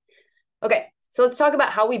 Okay. So let's talk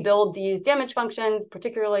about how we build these damage functions,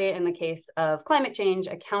 particularly in the case of climate change,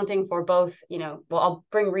 accounting for both, well, I'll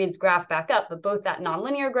bring Reed's graph back up, but both that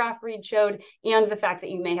nonlinear graph Reed showed and the fact that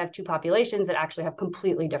you may have two populations that actually have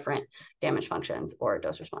completely different damage functions or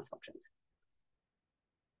dose response functions.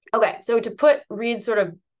 Okay, so to put Reed's sort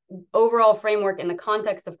of overall framework in the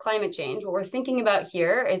context of climate change, what we're thinking about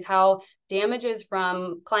here is how damages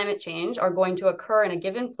from climate change are going to occur in a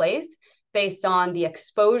given place based on the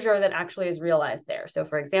exposure that actually is realized there. So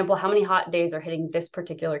for example, how many hot days are hitting this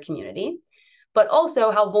particular community, but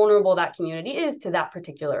also how vulnerable that community is to that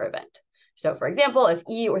particular event. So for example, if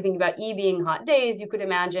we're thinking about E being hot days, you could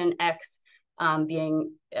imagine X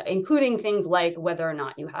being including things like whether or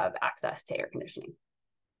not you have access to air conditioning.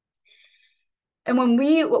 And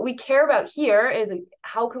what we care about here is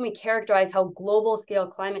how can we characterize how global scale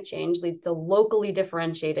climate change leads to locally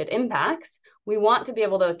differentiated impacts. We want to be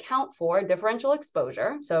able to account for differential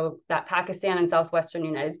exposure. So that Pakistan and Southwestern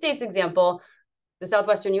United States example, the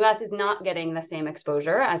Southwestern US is not getting the same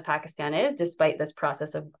exposure as Pakistan is, despite this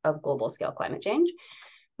process of global scale climate change.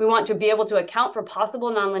 We want to be able to account for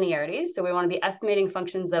possible nonlinearities. So we want to be estimating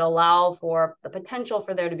functions that allow for the potential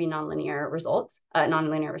for there to be nonlinear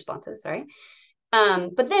responses, sorry.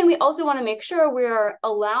 But then we also want to make sure we're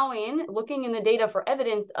looking in the data for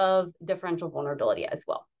evidence of differential vulnerability as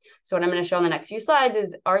well. So what I'm going to show in the next few slides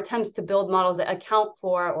is our attempts to build models that account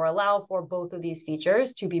for or allow for both of these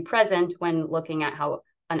features to be present when looking at how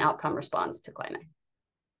an outcome responds to climate.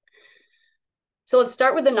 So let's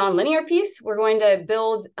start with the nonlinear piece. We're going to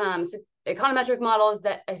build econometric models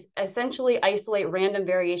that essentially isolate random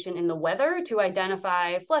variation in the weather to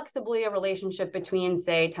identify flexibly a relationship between,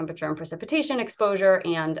 say, temperature and precipitation exposure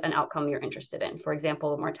and an outcome you're interested in, for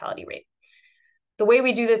example, mortality rate. The way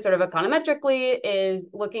we do this sort of econometrically is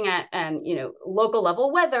looking at local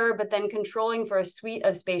level weather, but then controlling for a suite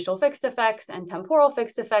of spatial fixed effects and temporal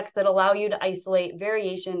fixed effects that allow you to isolate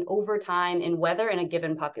variation over time in weather in a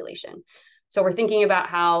given population. So we're thinking about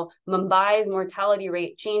how Mumbai's mortality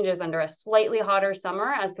rate changes under a slightly hotter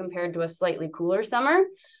summer as compared to a slightly cooler summer,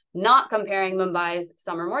 not comparing Mumbai's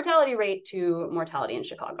summer mortality rate to mortality in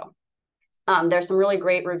Chicago. There's some really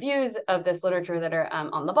great reviews of this literature that are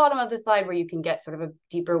on the bottom of the slide, where you can get sort of a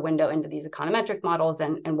deeper window into these econometric models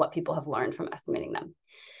and what people have learned from estimating them.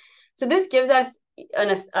 So this gives us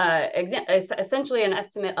essentially an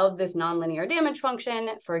estimate of this nonlinear damage function.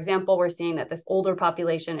 For example, we're seeing that this older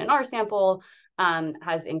population in our sample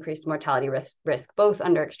has increased mortality risk, both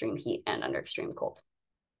under extreme heat and under extreme cold.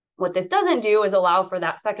 What this doesn't do is allow for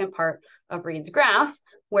that second part of Reed's graph,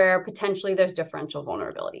 where potentially there's differential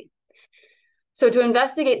vulnerability. So to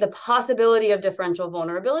investigate the possibility of differential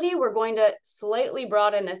vulnerability, we're going to slightly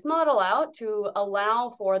broaden this model out to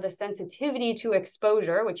allow for the sensitivity to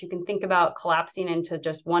exposure, which you can think about collapsing into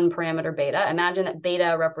just one parameter beta. Imagine that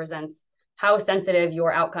beta represents how sensitive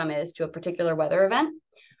your outcome is to a particular weather event.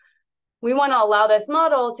 We want to allow this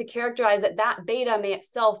model to characterize that that beta may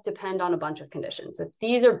itself depend on a bunch of conditions. So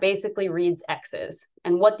these are basically Reed's X's.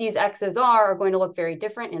 And what these X's are going to look very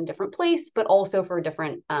different in different place, but also for a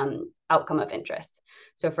different outcome of interest.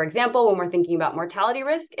 So for example, when we're thinking about mortality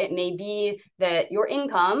risk, it may be that your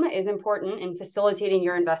income is important in facilitating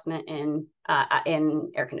your investment in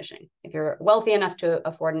air conditioning. If you're wealthy enough to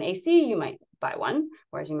afford an AC, you might buy one,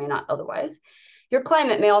 whereas you may not otherwise. Your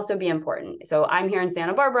climate may also be important. So I'm here in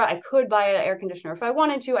Santa Barbara. I could buy an air conditioner if I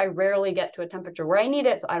wanted to. I rarely get to a temperature where I need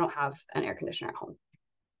it, so I don't have an air conditioner at home.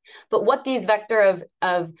 But what these vector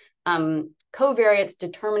of covariates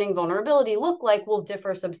determining vulnerability look like will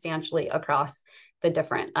differ substantially across the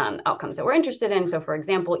different outcomes that we're interested in. So for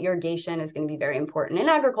example, irrigation is going to be very important in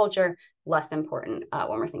agriculture, less important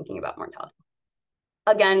when we're thinking about mortality.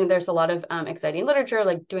 Again, there's a lot of exciting literature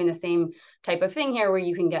like doing the same type of thing here, where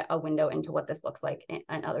you can get a window into what this looks like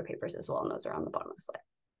in other papers as well. And those are on the bottom of the slide.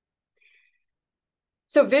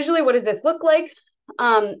 So visually, what does this look like?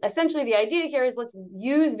 Essentially, the idea here is let's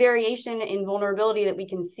use variation in vulnerability that we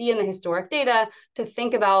can see in the historic data to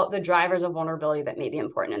think about the drivers of vulnerability that may be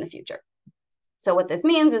important in the future. So what this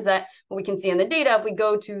means is that what we can see in the data, if we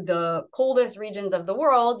go to the coldest regions of the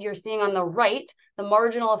world, you're seeing on the right the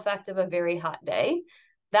marginal effect of a very hot day.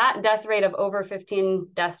 That death rate of over 15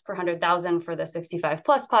 deaths per 100,000 for the 65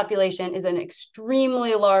 plus population is an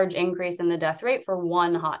extremely large increase in the death rate for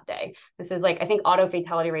one hot day. This is like, I think auto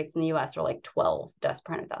fatality rates in the US are like 12 deaths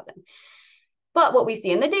per 100,000. But what we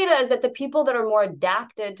see in the data is that the people that are more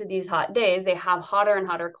adapted to these hot days, they have hotter and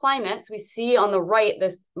hotter climates. We see on the right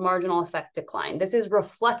this marginal effect decline. This is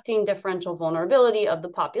reflecting differential vulnerability of the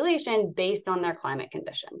population based on their climate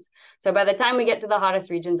conditions. So by the time we get to the hottest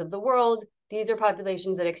regions of the world, these are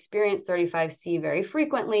populations that experience 35C very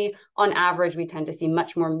frequently. On average, we tend to see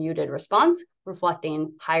much more muted response,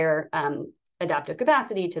 reflecting higher adaptive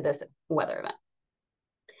capacity to this weather event.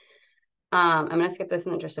 I'm going to skip this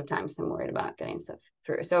in the interest of time, so I'm worried about getting stuff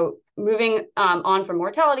through. So moving on from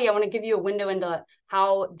mortality, I want to give you a window into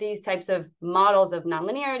how these types of models of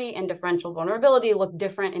nonlinearity and differential vulnerability look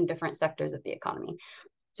different in different sectors of the economy.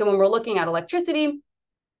 So when we're looking at electricity,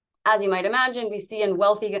 as you might imagine, we see in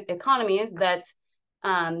wealthy economies that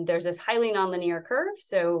there's this highly nonlinear curve.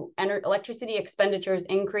 So electricity expenditures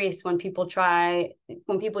increase when people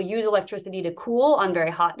use electricity to cool on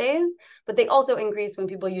very hot days, but they also increase when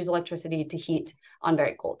people use electricity to heat on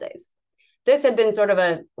very cold days. This had been sort of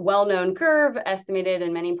a well-known curve estimated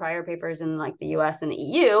in many prior papers in like the US and the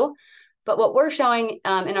EU. But what we're showing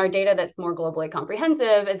in our data that's more globally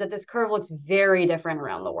comprehensive is that this curve looks very different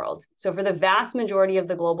around the world. So for the vast majority of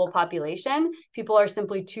the global population, people are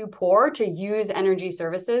simply too poor to use energy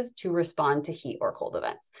services to respond to heat or cold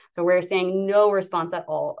events. So we're seeing no response at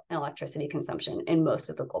all in electricity consumption in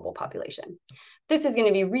most of the global population. This is going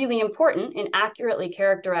to be really important in accurately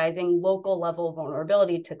characterizing local level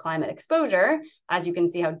vulnerability to climate exposure, as you can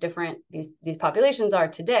see how different these populations are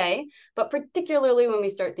today, but particularly when we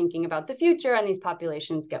start thinking about the future and these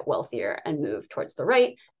populations get wealthier and move towards the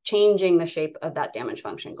right, changing the shape of that damage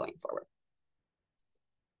function going forward.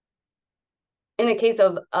 In the case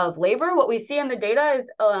of labor, what we see in the data is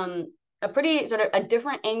a pretty sort of a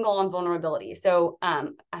different angle on vulnerability. So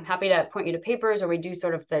I'm happy to point you to papers, or we do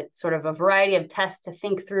sort of a variety of tests to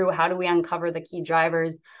think through how do we uncover the key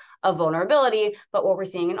drivers of vulnerability. But what we're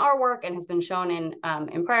seeing in our work and has been shown in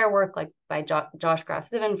prior work, like by Josh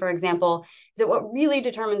Graf-Ziven, for example, is that what really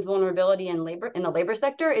determines vulnerability in the labor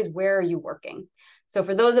sector is where are you working. So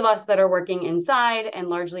for those of us that are working inside and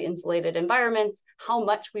largely insulated environments, how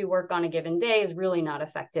much we work on a given day is really not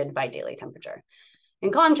affected by daily temperature.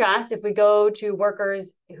 In contrast, if we go to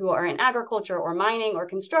workers who are in agriculture or mining or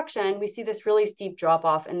construction, we see this really steep drop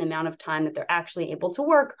off in the amount of time that they're actually able to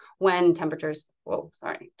work when temperatures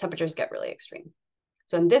get really extreme.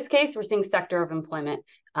 So in this case, we're seeing sector of employment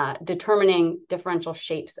determining differential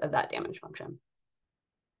shapes of that damage function.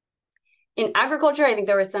 In agriculture, I think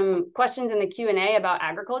there were some questions in the Q&A about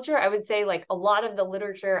agriculture. I would say like a lot of the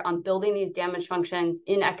literature on building these damage functions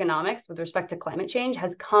in economics with respect to climate change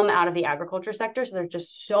has come out of the agriculture sector. So there's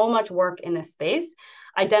just so much work in this space,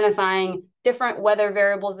 identifying different weather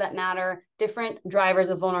variables that matter, different drivers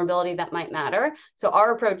of vulnerability that might matter. So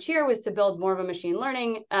our approach here was to build more of a machine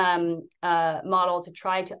learning model to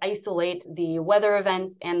try to isolate the weather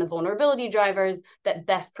events and the vulnerability drivers that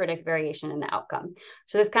best predict variation in the outcome.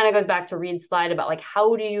 So this kind of goes back to Reed's slide about like,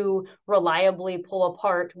 how do you reliably pull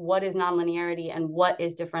apart what is nonlinearity and what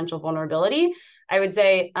is differential vulnerability? I would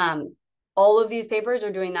say all of these papers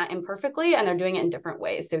are doing that imperfectly, and they're doing it in different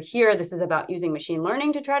ways. So here, this is about using machine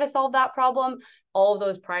learning to try to solve that problem. All of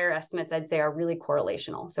those prior estimates, I'd say, are really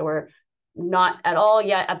correlational. So we're not at all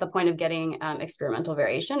yet at the point of getting experimental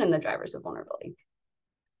variation in the drivers of vulnerability.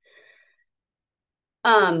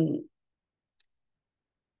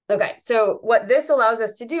 Okay, so what this allows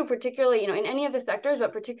us to do, particularly, in any of the sectors,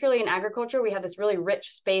 but particularly in agriculture, we have this really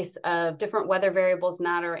rich space of different weather variables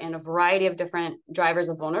matter and a variety of different drivers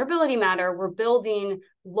of vulnerability matter. We're building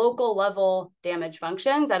local level damage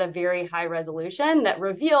functions at a very high resolution that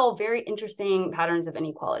reveal very interesting patterns of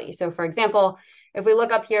inequality. So for example, if we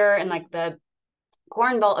look up here in like the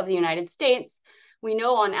Corn Belt of the United States, we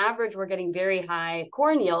know on average we're getting very high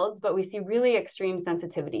corn yields, but we see really extreme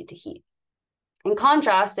sensitivity to heat. In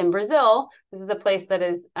contrast, in Brazil, this is a place that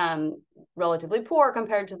is relatively poor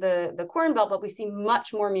compared to the Corn Belt, but we see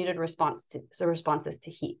much more muted responses to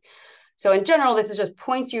heat. So in general, this is just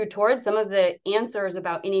points you towards some of the answers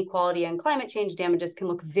about inequality and climate change damages can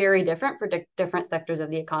look very different for different sectors of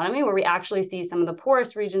the economy, where we actually see some of the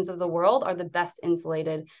poorest regions of the world are the best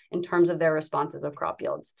insulated in terms of their responses of crop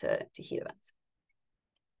yields to heat events.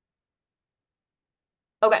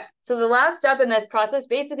 Okay, so the last step in this process,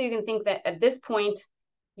 basically you can think that at this point,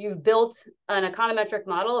 you've built an econometric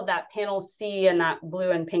model of that panel C and that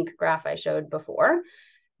blue and pink graph I showed before.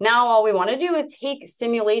 Now all we want to do is take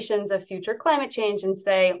simulations of future climate change and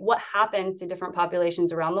say what happens to different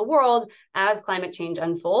populations around the world as climate change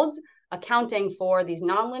unfolds, accounting for these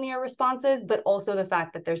nonlinear responses, but also the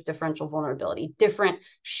fact that there's differential vulnerability, different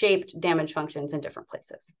shaped damage functions in different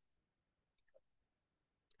places.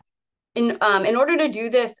 In order to do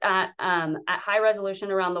this at high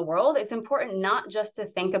resolution around the world, it's important not just to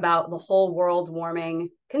think about the whole world warming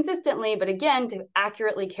consistently, but again, to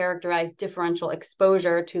accurately characterize differential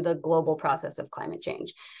exposure to the global process of climate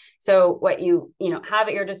change. So what you have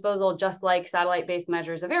at your disposal, just like satellite-based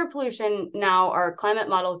measures of air pollution, now are climate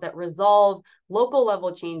models that resolve local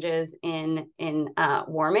level changes in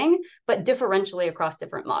warming, but differentially across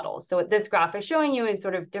different models. So what this graph is showing you is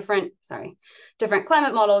sort of different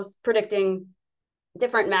climate models predicting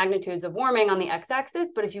different magnitudes of warming on the x-axis.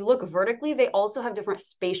 But if you look vertically, they also have different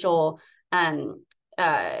spatial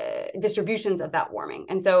distributions of that warming.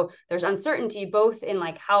 And so there's uncertainty both in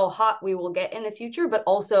like how hot we will get in the future, but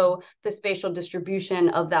also the spatial distribution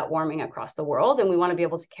of that warming across the world. And we want to be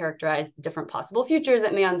able to characterize the different possible futures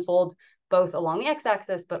that may unfold both along the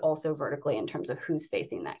x-axis, but also vertically in terms of who's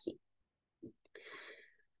facing that heat.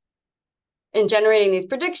 In generating these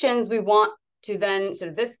predictions, we want to then, so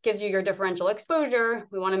this gives you your differential exposure.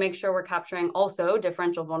 We want to make sure we're capturing also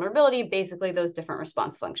differential vulnerability, basically those different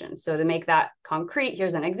response functions. So to make that concrete,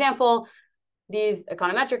 here's an example. These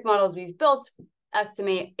econometric models we've built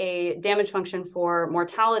estimate a damage function for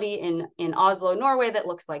mortality in Oslo, Norway that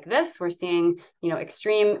looks like this. We're seeing,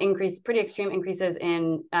 pretty extreme increases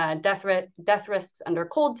in death risks under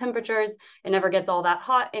cold temperatures. It never gets all that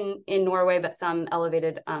hot in Norway, but some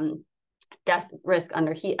elevated death risk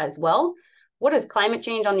under heat as well. What does climate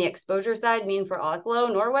change on the exposure side mean for Oslo,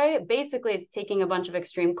 Norway? Basically, it's taking a bunch of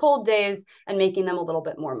extreme cold days and making them a little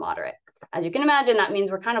bit more moderate. As you can imagine, that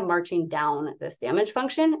means we're kind of marching down this damage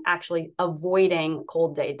function, actually avoiding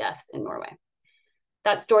cold day deaths in Norway.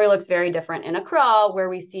 That story looks very different in Accra, where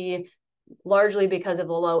we see, largely because of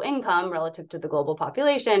the low income relative to the global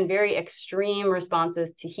population, very extreme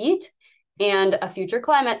responses to heat, and a future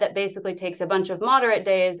climate that basically takes a bunch of moderate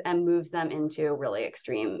days and moves them into really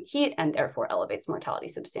extreme heat and therefore elevates mortality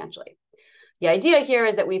substantially. The idea here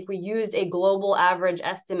is that if we used a global average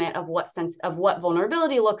estimate of what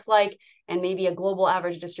vulnerability looks like, and maybe a global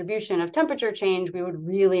average distribution of temperature change, we would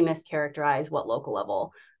really mischaracterize what local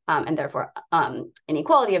level and therefore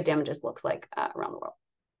inequality of damages looks like around the world.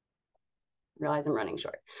 I realize I'm running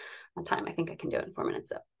short on time. I think I can do it in 4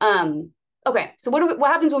 minutes. Okay, so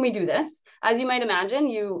what happens when we do this? As you might imagine,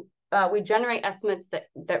 we generate estimates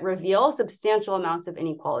that reveal substantial amounts of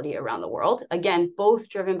inequality around the world. Again, both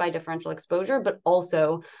driven by differential exposure, but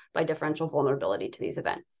also by differential vulnerability to these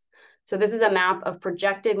events. So this is a map of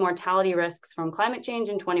projected mortality risks from climate change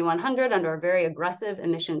in 2100 under a very aggressive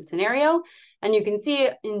emissions scenario. And you can see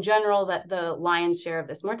in general that the lion's share of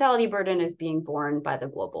this mortality burden is being borne by the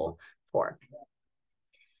global poor.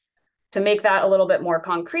 To make that a little bit more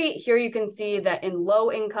concrete, here you can see that in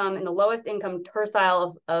low income, in the lowest income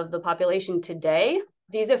tercile of the population today,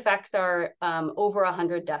 these effects are over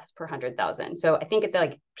 100 deaths per 100,000. So I think at the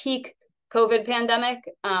like peak COVID pandemic,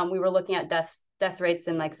 we were looking at death rates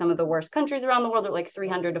in like some of the worst countries around the world at like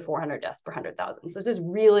 300 to 400 deaths per 100,000. So this is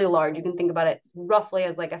really large. You can think about it roughly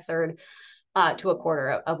as like a third to a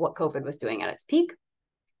quarter of what COVID was doing at its peak.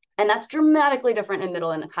 And that's dramatically different in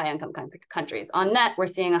middle and high income countries. On net, we're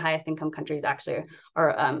seeing the highest income countries actually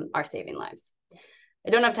are saving lives. I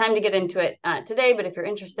don't have time to get into it today, but if you're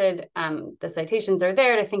interested, the citations are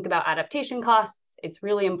there to think about adaptation costs. It's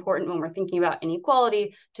really important when we're thinking about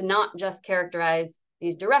inequality to not just characterize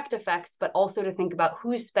these direct effects, but also to think about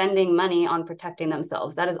who's spending money on protecting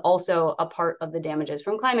themselves. That is also a part of the damages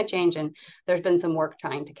from climate change. And there's been some work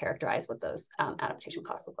trying to characterize what those adaptation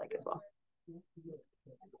costs look like as well.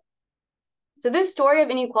 So this story of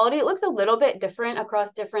inequality, it looks a little bit different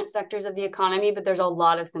across different sectors of the economy, but there's a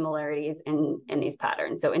lot of similarities in these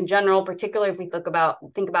patterns. So in general, particularly if we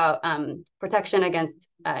think about protection against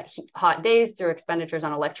hot days through expenditures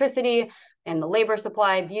on electricity and the labor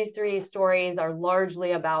supply, these three stories are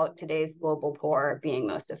largely about today's global poor being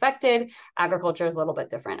most affected. Agriculture is a little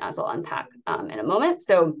bit different, as I'll unpack in a moment.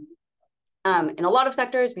 So in a lot of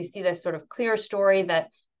sectors, we see this sort of clear story that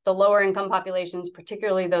the lower income populations,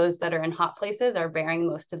 particularly those that are in hot places, are bearing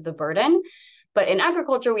most of the burden. But in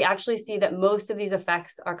agriculture, we actually see that most of these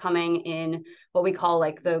effects are coming in what we call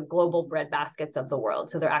like the global breadbaskets of the world.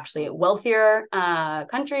 So they're actually wealthier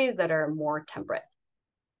countries that are more temperate.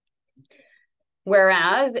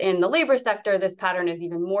 Whereas in the labor sector, this pattern is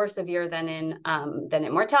even more severe than in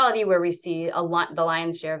mortality, where we see the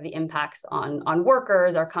lion's share of the impacts on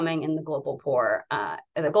workers are coming in the global poor,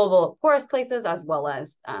 the global poorest places, as well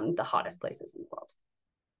as the hottest places in the world.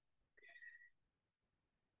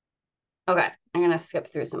 Okay, I'm going to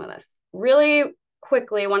skip through some of this. Really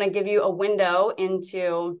quickly, I want to give you a window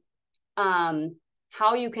into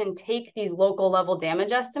how you can take these local level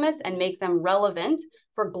damage estimates and make them relevant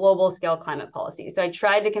for global scale climate policy. So I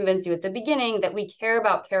tried to convince you at the beginning that we care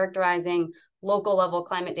about characterizing local level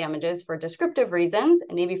climate damages for descriptive reasons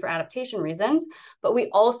and maybe for adaptation reasons, but we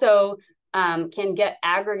also can get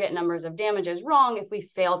aggregate numbers of damages wrong if we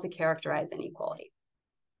fail to characterize inequality.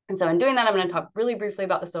 And so in doing that, I'm going to talk really briefly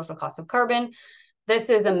about the social cost of carbon.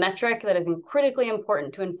 This is a metric that is critically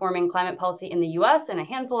important to informing climate policy in the US and a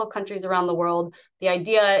handful of countries around the world. The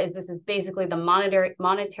idea is this is basically the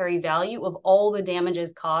monetary value of all the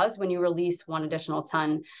damages caused when you release one additional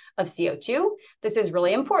ton of CO2. This is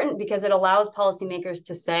really important because it allows policymakers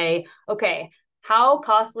to say, okay, how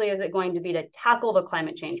costly is it going to be to tackle the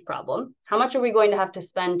climate change problem? How much are we going to have to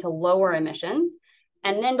spend to lower emissions?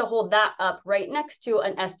 And then to hold that up right next to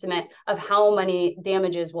an estimate of how many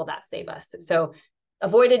damages will that save us. So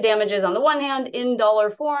avoided damages on the one hand in dollar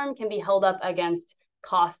form can be held up against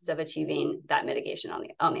costs of achieving that mitigation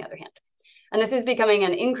on the other hand. And this is becoming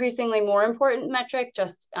an increasingly more important metric.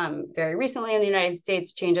 Just very recently in the United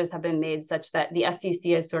States, changes have been made such that the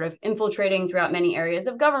SCC is sort of infiltrating throughout many areas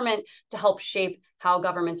of government to help shape how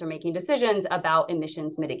governments are making decisions about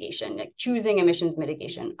emissions mitigation, like choosing emissions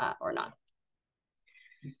mitigation or not.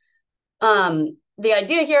 The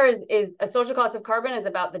idea here is a social cost of carbon is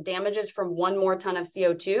about the damages from one more ton of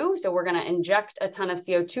CO2. So we're going to inject a ton of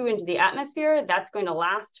CO2 into the atmosphere. That's going to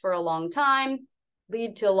last for a long time,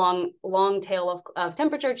 lead to a long tail of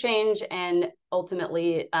temperature change, and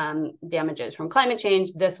ultimately damages from climate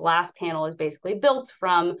change. This last panel is basically built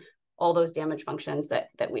from all those damage functions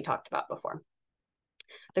that we talked about before.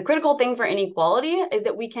 The critical thing for inequality is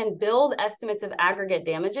that we can build estimates of aggregate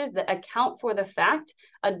damages that account for the fact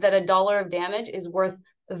that $1 of damage is worth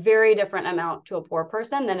a very different amount to a poor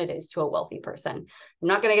person than it is to a wealthy person. I'm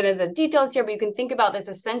not going to get into the details here, but you can think about this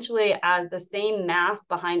essentially as the same math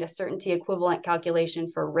behind a certainty equivalent calculation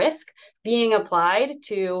for risk being applied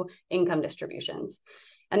to income distributions.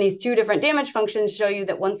 And these two different damage functions show you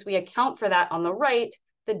that once we account for that on the right,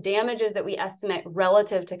 the damages that we estimate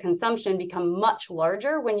relative to consumption become much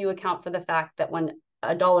larger when you account for the fact that when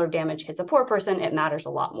 $1 of damage hits a poor person, it matters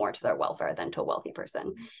a lot more to their welfare than to a wealthy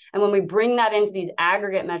person. And when we bring that into these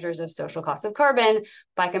aggregate measures of social cost of carbon,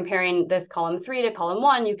 by comparing this column 3 to column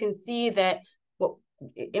 1, you can see that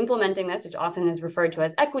implementing this, which often is referred to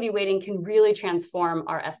as equity weighting, can really transform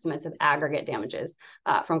our estimates of aggregate damages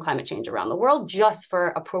from climate change around the world, just for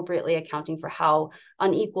appropriately accounting for how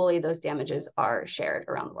unequally those damages are shared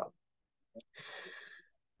around the world.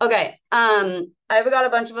 Okay. I've got a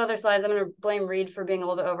bunch of other slides. I'm going to blame Reed for being a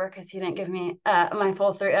little bit over because he didn't give me my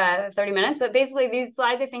full 30 minutes. But basically, these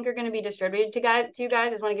slides I think are going to be distributed to you guys. I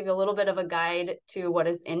just want to give you a little bit of a guide to what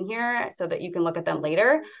is in here so that you can look at them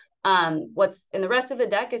later. What's in the rest of the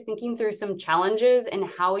deck is thinking through some challenges and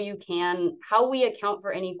how we account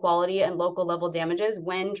for inequality and local level damages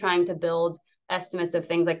when trying to build estimates of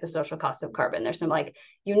things like the social cost of carbon. There's some like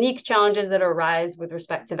unique challenges that arise with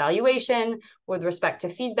respect to valuation, with respect to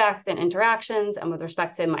feedbacks and interactions, and with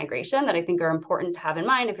respect to migration that I think are important to have in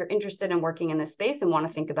mind if you're interested in working in this space and want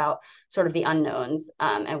to think about sort of the unknowns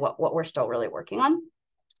and what we're still really working on.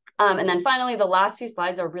 And then finally, the last few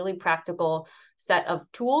slides are really practical set of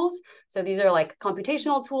tools. So these are like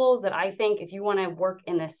computational tools that I think if you want to work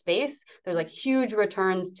in this space, there's like huge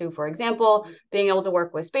returns to, for example, being able to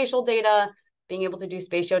work with spatial data, being able to do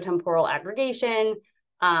spatiotemporal aggregation,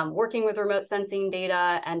 working with remote sensing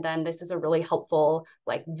data. And then this is a really helpful,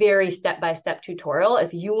 like very step-by-step tutorial.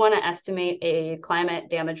 If you want to estimate a climate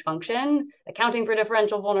damage function, accounting for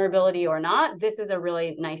differential vulnerability or not, this is a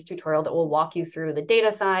really nice tutorial that will walk you through the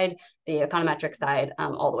data side, the econometric side,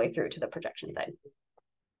 all the way through to the projection side.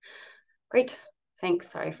 Great. Thanks.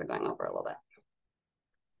 Sorry for going over a little bit.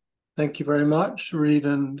 Thank you very much, Reed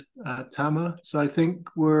and Tamma. So I think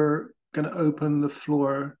we're going to open the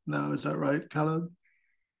floor now. Is that right, Caleb?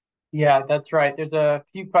 Yeah, that's right. There's a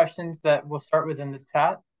few questions that we'll start with in the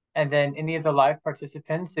chat. And then any of the live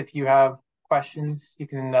participants, if you have questions, you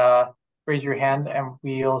can raise your hand and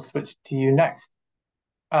we'll switch to you next.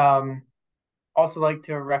 Also like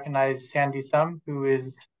to recognize Sandy Thumb, who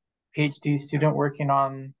is a PhD student working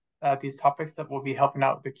on these topics that will be helping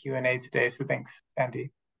out with the Q&A today. So thanks,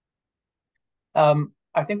 Sandy.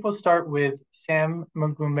 I think we'll start with Sam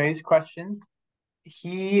Magume's questions.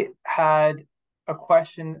 He had a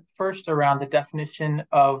question first around the definition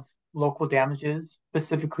of local damages,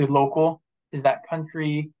 specifically local. Is that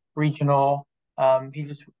country, regional? He'd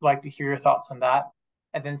just like to hear your thoughts on that.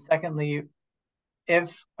 And then secondly,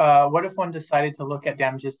 what if one decided to look at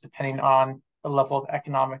damages depending on the level of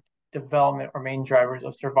economic development or main drivers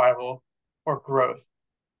of survival or growth,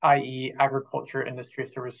 i.e. agriculture, industry,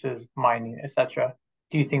 services, mining, etc.?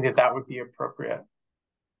 Do you think that that would be appropriate?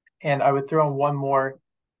 And I would throw in one more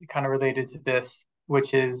kind of related to this,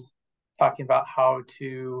 which is talking about how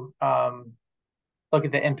to look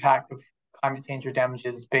at the impact of climate change or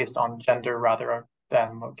damages based on gender rather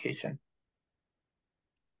than location.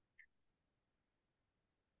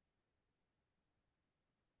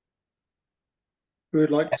 Who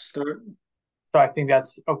would like to start? So I think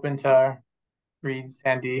that's open to Reed,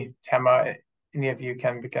 Sandy, Tamma. Any of you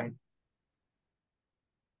can begin.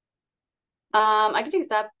 I can take a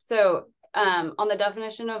step. So on the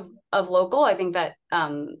definition of local, I think that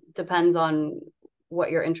depends on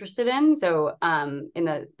what you're interested in. So in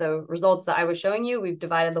the results that I was showing you, we've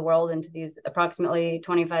divided the world into these approximately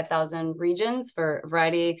 25,000 regions for a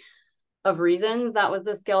variety of reasons. That was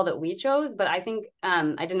the scale that we chose. But I think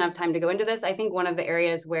I didn't have time to go into this. I think one of the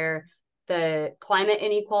areas where the climate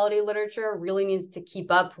inequality literature really needs to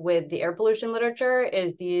keep up with the air pollution literature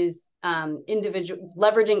is these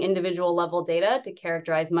leveraging individual level data to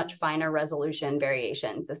characterize much finer resolution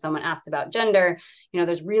variation. So someone asked about gender,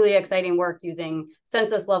 there's really exciting work using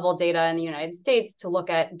census level data in the United States to look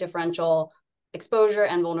at differential exposure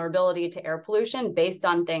and vulnerability to air pollution based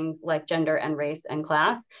on things like gender and race and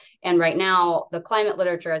class. And right now, the climate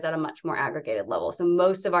literature is at a much more aggregated level. So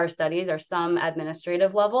most of our studies are some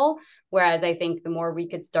administrative level, whereas I think the more we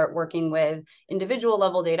could start working with individual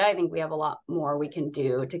level data, I think we have a lot more we can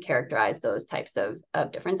do to characterize those types of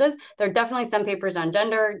differences. There are definitely some papers on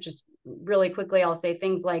gender. Just really quickly, I'll say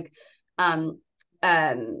things like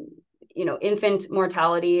infant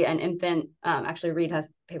mortality and infant, actually Reed has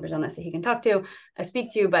papers on this that he can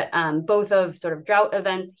speak to, but both of sort of drought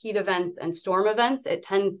events, heat events, and storm events,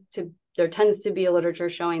 there tends to be a literature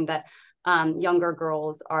showing that younger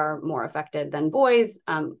girls are more affected than boys,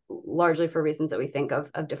 largely for reasons that we think of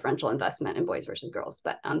differential investment in boys versus girls.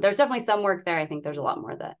 But there's definitely some work there. I think there's a lot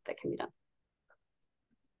more that can be done.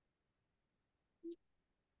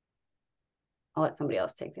 I'll let somebody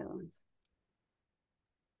else take the other ones.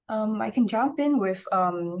 I can jump in with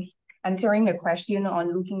answering the question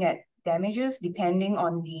on looking at damages depending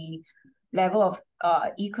on the level of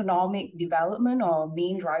economic development or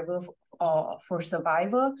main driver for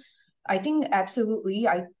survival. I think absolutely.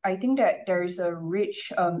 I think that there's a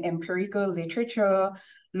rich empirical literature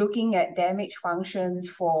looking at damage functions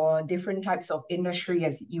for different types of industry,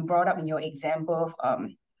 as you brought up in your example.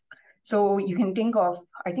 So you can think of,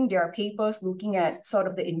 I think there are papers looking at sort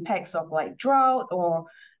of the impacts of like drought or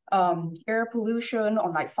air pollution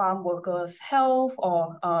on like farm workers' health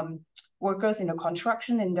or workers in the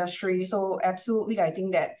construction industry. So absolutely, I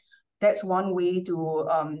think that that's one way to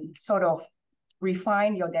sort of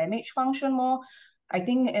refine your damage function more. I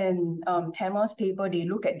think in Tamma's paper, they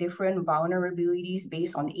look at different vulnerabilities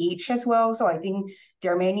based on age as well. So I think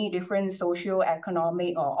there are many different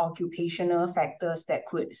socio-economic or occupational factors that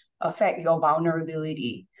could affect your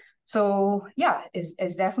vulnerability. So yeah,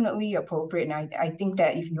 it's definitely appropriate. And I think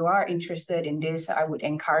that if you are interested in this, I would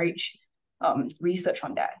encourage research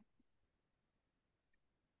on that.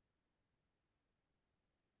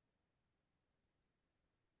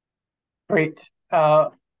 Great.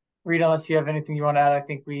 Rita, unless you have anything you want to add, I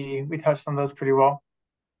think we touched on those pretty well.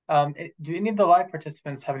 Do any of the live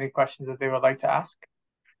participants have any questions that they would like to ask?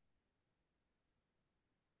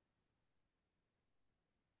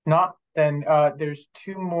 Not, then there's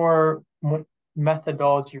two more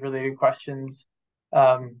methodology related questions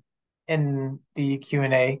in the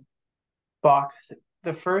Q&A box.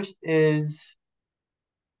 The first is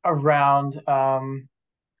around,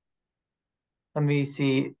 let me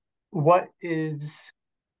see, what is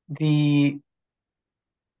a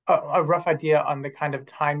rough idea on the kind of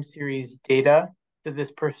time series data that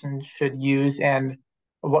this person should use and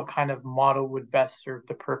what kind of model would best serve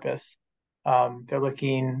the purpose. They're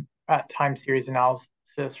looking at time series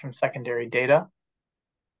analysis from secondary data.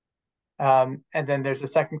 And then there's a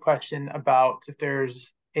second question about if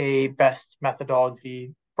there's a best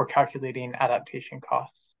methodology for calculating adaptation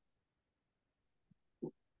costs.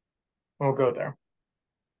 We'll go there.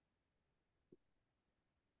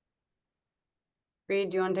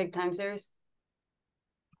 Reed, do you want to take time series?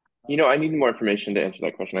 You know, I need more information to answer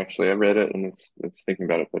that question. Actually, I read it and it's thinking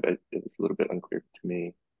about it, but it's a little bit unclear to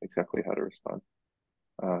me exactly how to respond.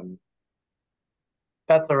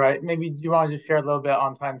 That's all right. Maybe do you want to just share a little bit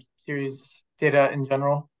on time series data in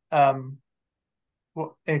general?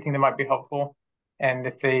 Anything that might be helpful, and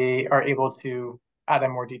if they are able to add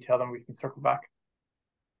in more detail, then we can circle back.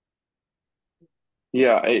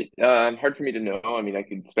 Yeah, hard for me to know. I mean, I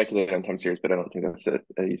could speculate on time series, but I don't think that's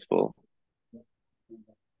a useful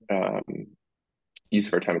use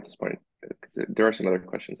of our time at this point, because there are some other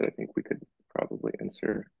questions that I think we could probably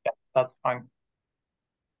answer. Yeah, that's fine.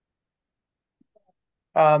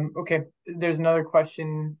 Okay, there's another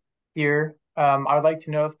question here. I would like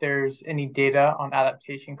to know if there's any data on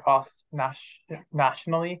adaptation costs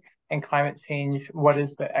nationally and climate change. What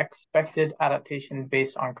is the expected adaptation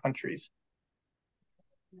based on countries?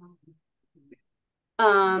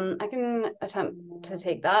 I can attempt to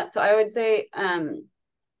take that. So I would say,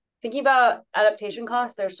 thinking about adaptation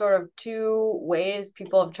costs, there's sort of two ways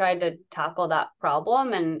people have tried to tackle that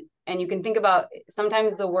problem. And you can think about,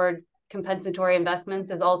 sometimes the word compensatory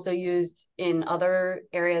investments is also used in other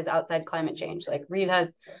areas outside climate change. Like Reed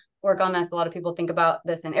has work on this. A lot of people think about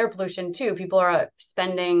this in air pollution too. People are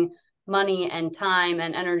spending money and time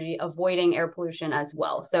and energy avoiding air pollution as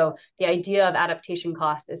well. So the idea of adaptation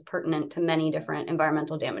costs is pertinent to many different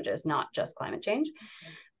environmental damages, not just climate change.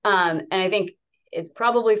 And I think it's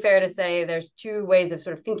probably fair to say there's two ways of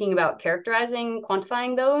sort of thinking about characterizing,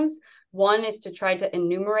 quantifying those. One is to try to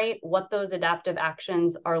enumerate what those adaptive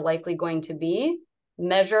actions are likely going to be,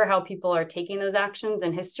 measure how people are taking those actions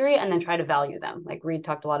in history, and then try to value them. Like Reed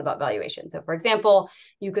talked a lot about valuation. So for example,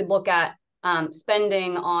 you could look at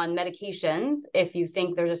spending on medications. If you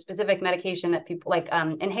think there's a specific medication that people like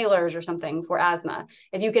inhalers or something for asthma,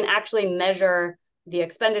 if you can actually measure the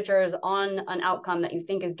expenditures on an outcome that you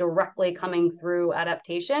think is directly coming through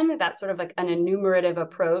adaptation, that's sort of like an enumerative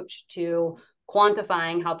approach to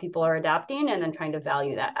quantifying how people are adapting and then trying to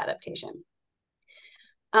value that adaptation.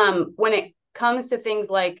 When it comes to things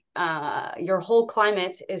like your whole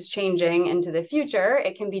climate is changing into the future,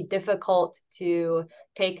 it can be difficult to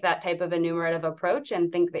take that type of enumerative approach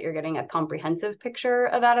and think that you're getting a comprehensive picture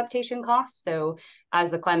of adaptation costs. So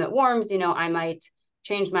as the climate warms, I might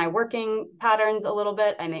change my working patterns a little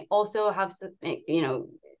bit. I may also have,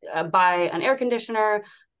 buy an air conditioner.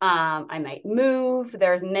 I might move.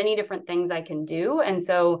 There's many different things I can do. And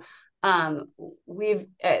so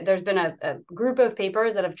there's been a group of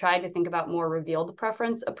papers that have tried to think about more revealed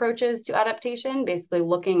preference approaches to adaptation, basically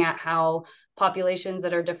looking at how populations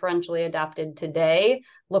that are differentially adapted today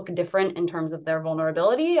look different in terms of their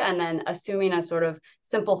vulnerability, and then assuming a sort of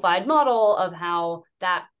simplified model of how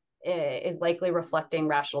that is likely reflecting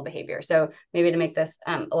rational behavior. So maybe to make this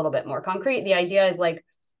a little bit more concrete, the idea is like,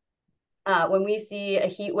 when we see a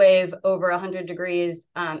heat wave over 100 degrees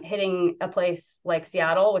hitting a place like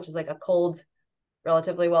Seattle, which is like a cold,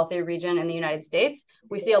 relatively wealthy region in the United States,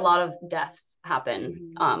 we see a lot of deaths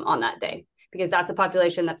happen on that day. because that's a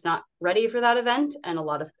population that's not ready for that event, and a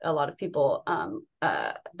lot of people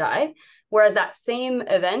die. Whereas that same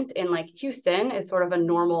event in like Houston is sort of a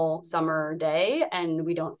normal summer day, and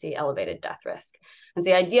we don't see elevated death risk. And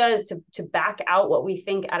so the idea is to back out what we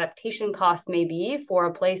think adaptation costs may be for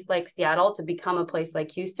a place like Seattle to become a place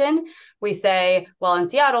like Houston. We say, well, in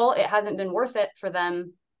Seattle, it hasn't been worth it for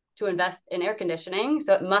them to invest in air conditioning.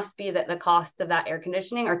 So it must be that the costs of that air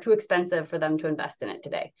conditioning are too expensive for them to invest in it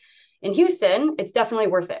today. In Houston, it's definitely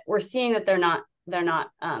worth it. We're seeing that they're not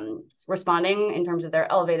responding in terms of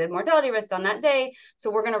their elevated mortality risk on that day. So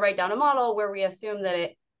we're going to write down a model where we assume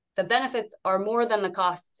that the benefits are more than the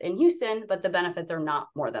costs in Houston, but the benefits are not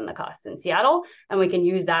more than the costs in Seattle. And we can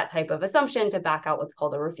use that type of assumption to back out what's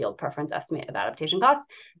called a revealed preference estimate of adaptation costs.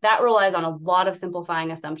 That relies on a lot of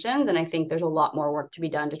simplifying assumptions. And I think there's a lot more work to be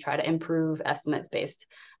done to try to improve estimates based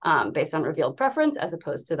on revealed preference, as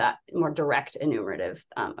opposed to that more direct enumerative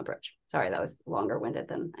approach. Sorry, that was longer winded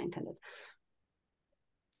than I intended.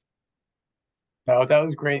 No, that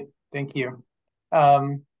was great. Thank you.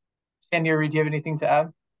 Sandy or Reed, do you have anything to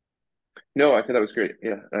add? No, I thought that was great.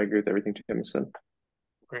 Yeah, I agree with everything Tim said.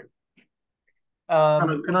 Great.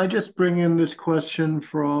 Can I just bring in this question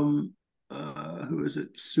from, who is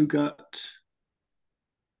it? Sugat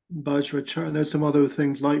Bajrachar. There's some other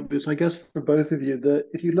things like this. I guess for both of you, that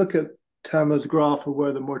if you look at Tamma's graph of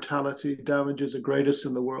where the mortality damages are greatest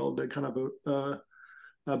in the world, they're kind of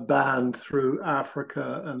a band through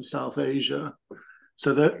Africa and South Asia.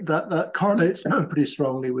 So that correlates pretty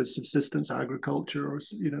strongly with subsistence agriculture or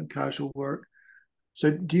casual work. So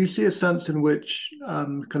do you see a sense in which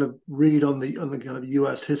kind of read on the kind of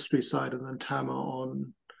US history side, and then Tamma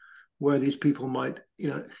on where these people might,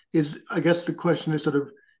 I guess the question is sort of,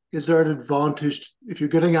 is there an advantage if you're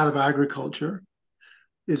getting out of agriculture?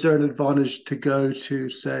 Is there an advantage to go to,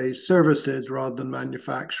 say, services rather than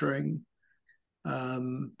manufacturing?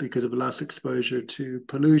 Because of less exposure to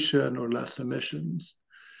pollution or less emissions.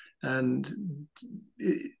 And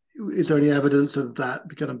is there any evidence of that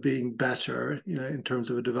kind of being better, in terms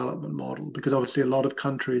of a development model? Because obviously a lot of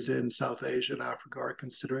countries in South Asia and Africa are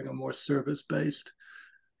considering a more service-based.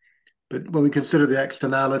 But when we consider the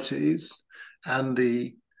externalities and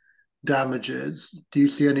the damages, do you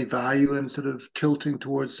see any value in sort of tilting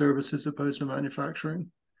towards services opposed to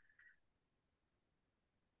manufacturing?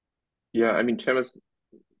 Yeah, I mean, Tamma's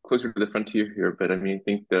closer to the frontier here, but I mean, I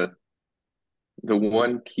think that the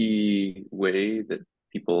one key way that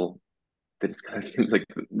it kind of seems like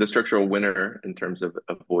the structural winner in terms of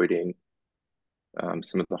avoiding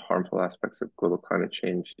some of the harmful aspects of global climate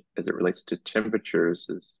change as it relates to temperatures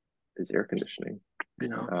is air conditioning.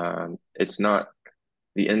 It's not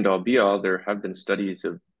the end all be all. There have been studies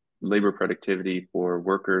of labor productivity for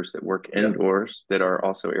workers that work indoors that are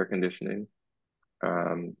also air conditioning.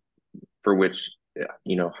 For which,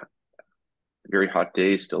 very hot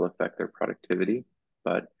days still affect their productivity.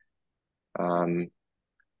 But,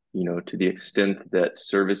 to the extent that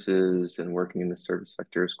services and working in the service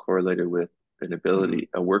sector is correlated with an ability,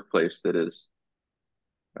 a workplace that is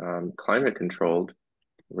climate controlled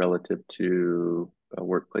relative to a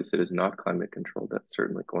workplace that is not climate controlled, that's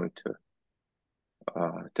certainly going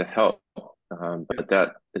to help. But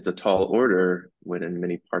that is a tall order when in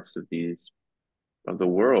many parts of the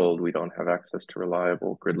world, we don't have access to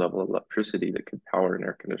reliable grid level electricity that could power an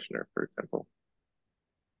air conditioner, for example.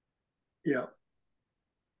 Yeah.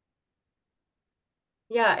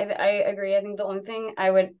 Yeah, I agree. I think the only thing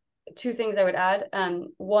two things I would add.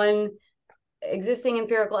 One, existing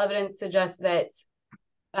empirical evidence suggests that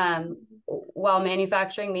while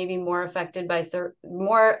manufacturing may be more affected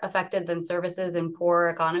than services in poorer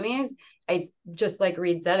economies, it's just like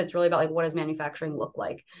Reed said, it's really about what does manufacturing look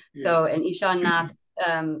like. Yeah. So in Ishan Nath's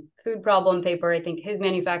food problem paper, I think his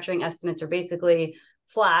manufacturing estimates are basically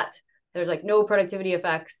flat. There's no productivity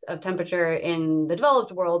effects of temperature in the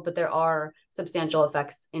developed world, but there are substantial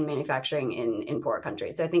effects in manufacturing in poorer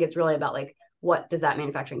countries. So I think it's really about what does that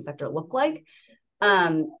manufacturing sector look like?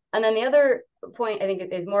 And then the other point, I think,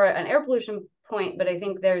 is more an air pollution point, but I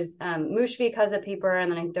think there's Mushfiq has a paper,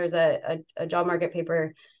 and then I think there's a job market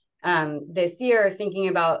paper this year thinking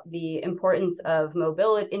about the importance of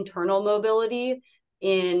internal mobility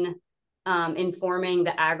in informing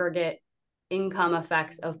the aggregate income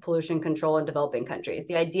effects of pollution control in developing countries.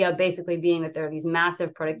 The idea basically being that there are these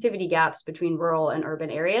massive productivity gaps between rural and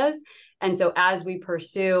urban areas. And so as we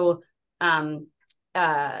pursue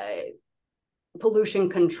pollution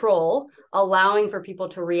control, allowing for people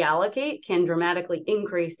to reallocate can dramatically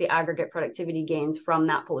increase the aggregate productivity gains from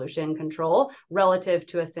that pollution control relative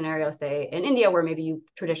to a scenario, say, in India, where maybe you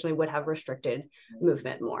traditionally would have restricted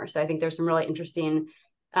movement more. So I think there's some really interesting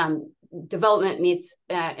development meets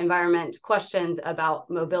environment questions about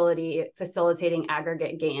mobility, facilitating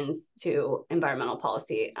aggregate gains to environmental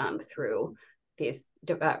policy through these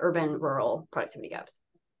urban-rural productivity gaps.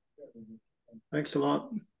 Thanks a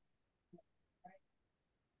lot.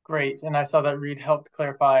 Great, and I saw that Reed helped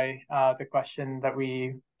clarify the question that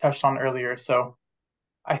we touched on earlier. So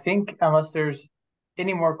I think unless there's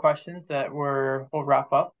any more questions that we'll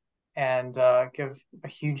wrap up and give a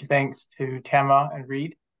huge thanks to Tamma and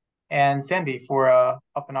Reed and Sandy for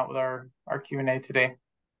helping out with our Q&A today.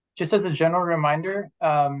 Just as a general reminder,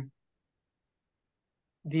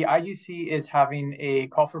 the IGC is having a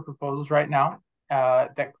call for proposals right now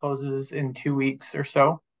that closes in 2 weeks or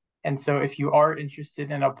so. And so if you are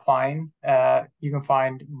interested in applying, you can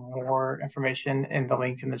find more information in the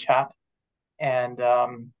link in the chat. And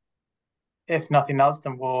if nothing else,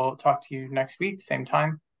 then we'll talk to you next week, same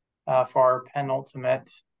time, for our penultimate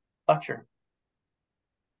lecture.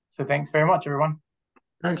 So thanks very much, everyone.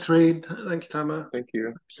 Thanks, Reed. Thanks, Tamma. Thank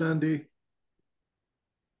you. Sandy.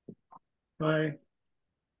 Bye.